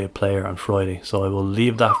by a player on Friday. So I will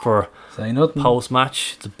leave that for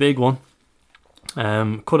post-match. It's a big one.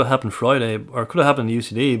 Could have happened Friday, or could have happened in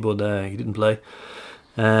UCD, but he didn't play.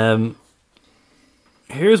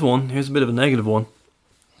 Here's one. Here's a bit of a negative one.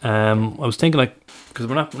 I was thinking, because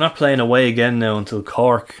we're not playing away again now until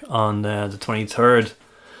Cork on the 23rd,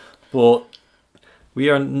 but we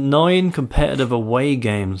are 9 competitive away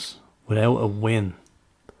games without a win.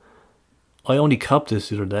 I only copped this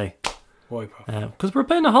the other day. Why, because we're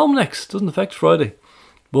playing at home next. Doesn't affect Friday.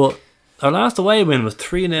 But our last away win was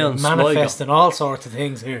 3-0 in Sligo. Manifesting all sorts of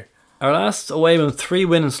things here. Our last away win was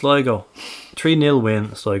 3-win in Sligo. 3-0 win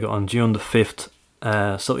in Sligo on June the 5th.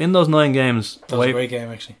 So in those 9 games, that was a great game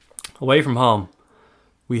actually. Away from home,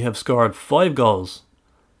 we have scored 5 goals.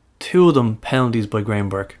 2 of them penalties by Graham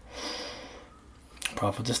Burke.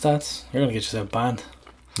 Profit the stats. You're going to get yourself banned.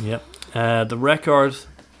 Yep. The record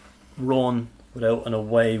run without an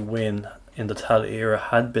away win in the Tala era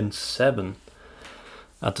had been 7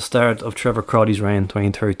 at the start of Trevor Crotty's reign,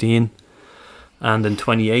 2013, and in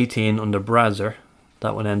 2018 under Brazzer,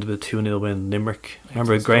 that one ended with a 2-0 win in Limerick.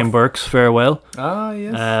 Remember Graham Burke's farewell? Ah,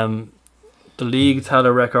 yes. The league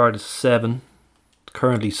Tala record is 7,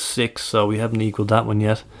 currently 6, so we haven't equalled that one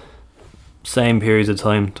yet. Same periods of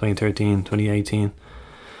time, 2013, 2018.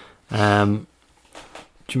 Do you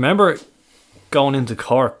remember going into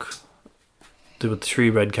Cork with 3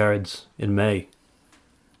 red cards in May? Do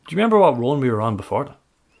you remember what run we were on before that?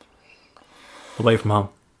 Away from home.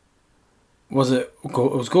 It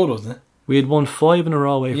was good, wasn't it? We had won 5 in a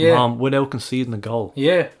row away from home without conceding a goal.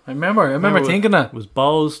 Yeah, I remember thinking that. It was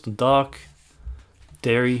Bowes, Dundalk,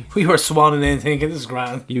 Derry. We were swanning in thinking this is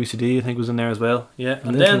grand. UCD I think was in there as well. Yeah,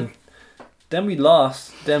 and then we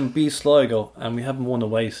lost, then beat Sligo, and we haven't won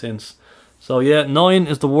away since. So yeah, 9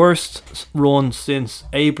 is the worst run since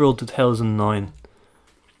April 2009.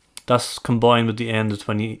 That's combined with the end of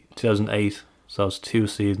 2008, so it's 2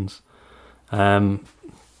 seasons. There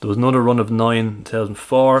was another run of 9 in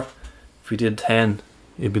 2004. If we did 10,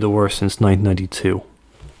 it'd be the worst since 1992.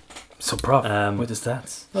 So Prof, with the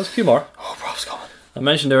stats. There's a few more. Oh, Prof's coming. I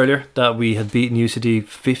mentioned earlier that we had beaten UCD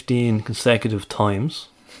 15 consecutive times,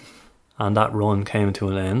 and that run came to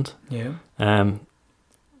an end. Yeah.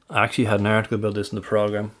 I actually had an article about this in the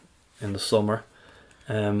programme in the summer.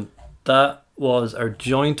 That was our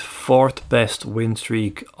joint 4th best win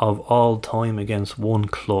streak of all time against one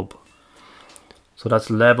club. So that's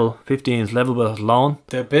level. 15 is level with Athlone.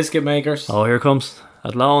 The biscuit makers. Oh, here it comes.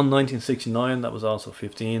 Athlone 1969, that was also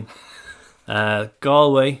 15.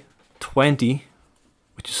 Galway 20,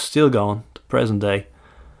 which is still going to present day.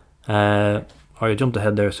 I jumped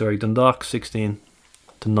ahead there, sorry. Dundalk 16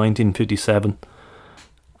 to 1957.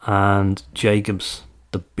 And Jacobs,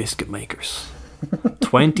 the biscuit makers.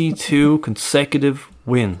 22 consecutive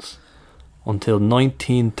wins until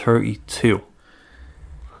 1932.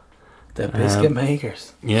 The biscuit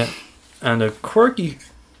makers. Yeah. And a quirky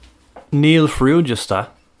Neil Ferrugia stat.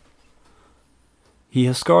 He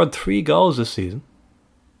has scored 3 goals this season.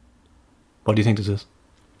 What do you think this is?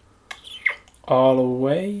 All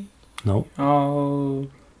away? No. All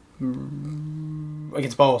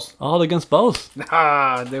against Bowes. All against Bowes.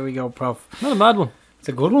 Ah, there we go, Prof. Not a bad one. It's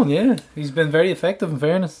a good one, yeah. He's been very effective, in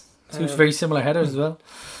fairness. 2 very similar headers as well.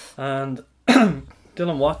 And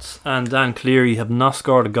Dylan Watts and Dan Cleary have not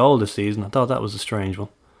scored a goal this season. I thought that was a strange one.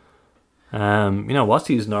 Watts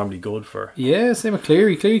is normally good for. Yeah, same with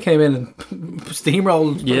Cleary. Cleary came in and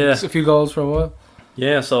steamrolled a few goals for a while.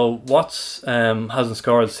 Yeah, so Watts hasn't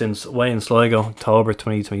scored since away in Sligo, October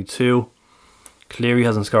 2022. Cleary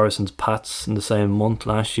hasn't scored since Pats in the same month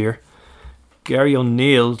last year. Gary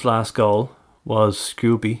O'Neill's last goal was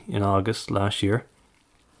Scoopy in August last year.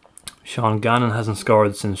 Sean Gannon hasn't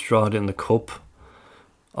scored since Drogheda in the Cup,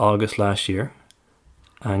 August last year.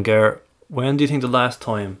 And Gar, when do you think the last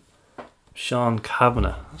time Sean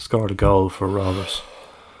Kavanagh scored a goal for Rovers?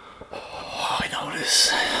 Oh, I know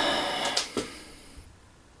this.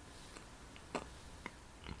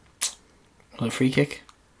 Was it a free kick?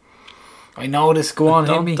 I know this. Go on,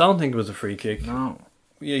 hit me. Don't think it was a free kick. No.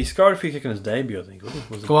 Yeah, he scored a free kick in his debut, I think.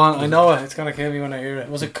 Was it? Go on, I know it. It's going to kill me when I hear it.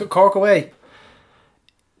 Was it Cork away?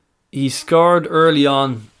 He scored early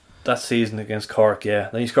on that season against Cork, yeah.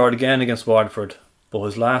 Then he scored again against Waterford. But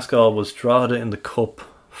his last goal was Drogheda in the Cup,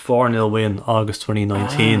 4-0 win, August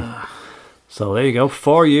 2019. So there you go.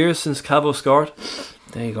 4 years since Cavo scored.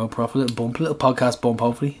 There you go, Prof. A little bump, a little podcast bump,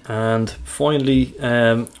 hopefully. And finally,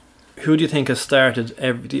 who do you think has started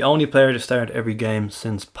the only player to start every game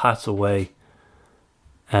since Pat's away,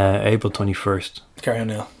 April 21st? Gary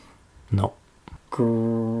O'Neill. No.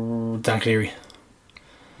 Dan Cleary.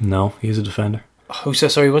 No, he's a defender. Who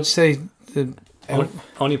said? Sorry, what'd you say?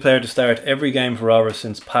 Only player to start every game for Rovers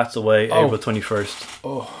since Pat's away April 21st.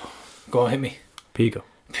 Oh, go on, hit me. Pico.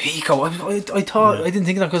 I thought I didn't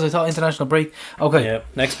think that because I thought international break. Okay. Yeah.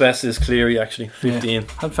 Next best is Cleary actually, 15. Yeah.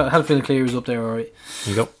 Had a feeling Cleary was up there, alright.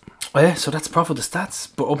 There you go. Oh yeah, so that's Prof with the stats.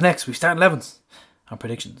 But up next we start 11s and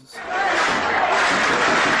predictions.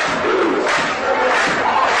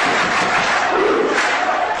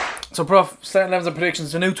 So Prof, starting 11s and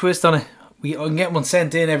predictions, a new twist on it. I can get one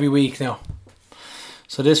sent in every week now.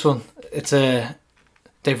 So this one,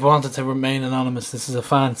 they've wanted to remain anonymous. This is a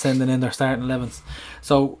fan sending in their starting 11s.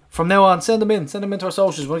 So from now on, send them into our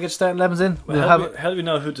socials. Want to get starting 11s in? How do we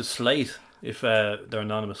know who to slate if they're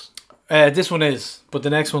anonymous? This one is, but the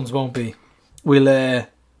next ones won't be. We might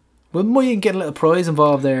get a little prize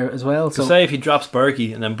involved there as well. So say if he drops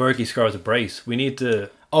Berkey and then Berkey scores a brace, we need to.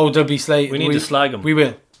 Oh, there'll be slate. We need to slag him. We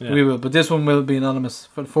will. Yeah. We will. But this one will be anonymous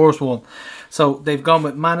for the first one. So they've gone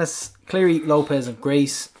with Manis, Cleary, Lopez, and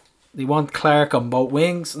Grace. They want Clark on both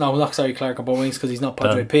wings. No, not sorry, Clark on both wings because he's not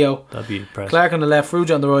Padre Pio. That'd be impressive. Clark on the left, Rouge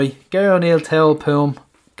on the right, Gary O'Neill, Tell, Poom,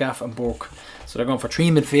 Gaff, and Burke. So they're going for 3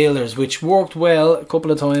 midfielders, which worked well a couple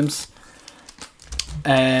of times.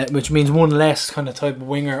 Which means one less kind of type of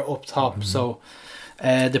winger up top. Mm-hmm. So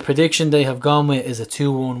the prediction they have gone with is a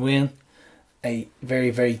 2-1 win. A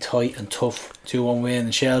very, very tight and tough 2-1 win.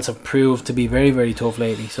 And Shells have proved to be very, very tough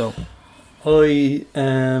lately. So I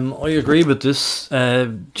agree with this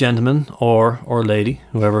gentleman or lady,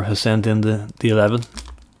 whoever has sent in the 11.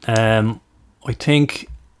 I think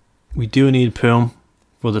we do need Poom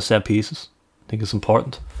for the set pieces. I think it's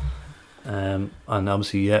important. And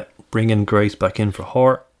obviously, bringing Grace back in for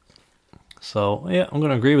Hort. So I'm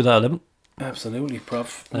going to agree with that 11. Absolutely,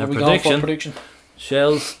 Prof. Prediction.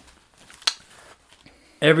 Shells.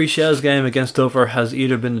 Every Shells game against Dover has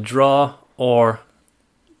either been a draw or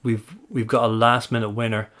we've got a last minute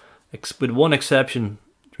winner, with one exception.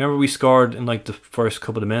 Remember we scored in like the first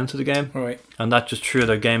couple of minutes of the game, right? And that just threw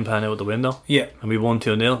their game plan out the window. Yeah, and we won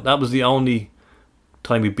 2-0. That was the only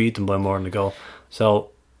time we beat them by more than a goal.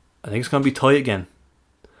 So I think it's going to be tight again.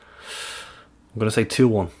 I'm going to say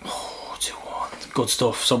 2-1. Oh, 2-1. Good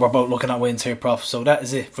stuff. So we're both looking at wins here, Prof. So that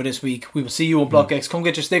is it for this week. We will see you on Block X. Come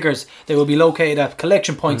get your stickers. They will be located at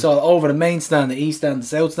collection points all over the main stand, the east stand, the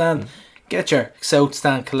south stand. Get your South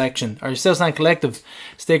Stand collection or your South Stand collective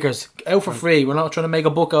stickers out for free. We're not trying to make a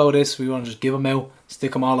book out of this. We want to just give them out,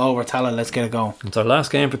 stick them all over, tell it, let's get it going. It's our last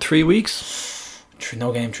game for 3 weeks.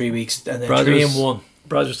 No game, 3 weeks, and then 3-1.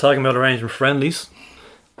 Brad's just talking about arranging friendlies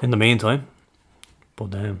in the meantime.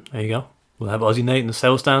 But there you go. We'll have Aussie Nate in the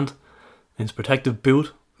South Stand in his protective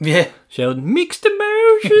boot. Yeah. Shouting, mixed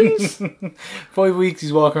emotions. 5 weeks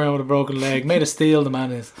he's walking around with a broken leg. Made of steel, the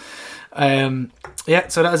man is.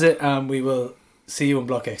 So that is it. We will see you on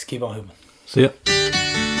Block X. Keep on hooping. See ya.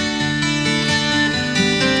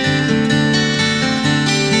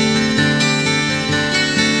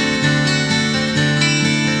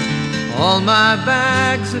 All my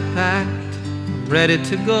bags are packed, ready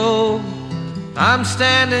to go. I'm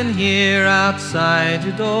standing here outside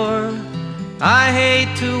your door. I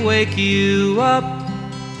hate to wake you up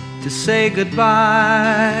to say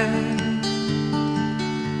goodbye,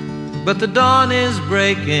 but the dawn is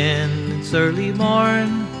breaking, it's early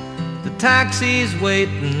morn. The taxi's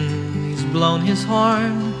waiting, he's blown his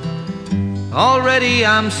horn. Already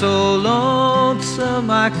I'm so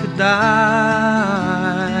lonesome I could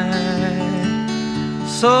die.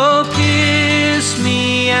 So kiss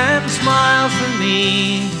me and smile for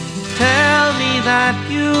me. Tell me that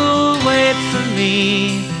you'll wait for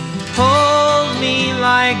me. Hold me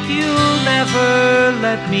like you'll never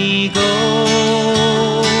let me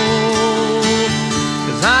go.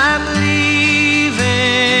 'Cause I'm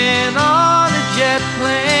leaving on a jet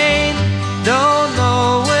plane. Don't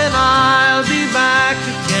know when I'll be back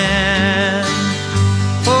again.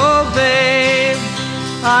 Oh babe,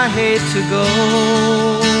 I hate to go.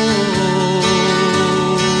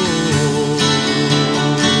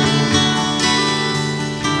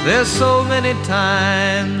 There's so many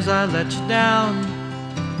times I let you down,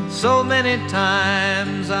 so many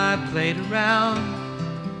times I played around,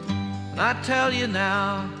 and I tell you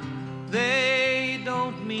now, they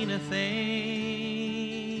don't mean a thing.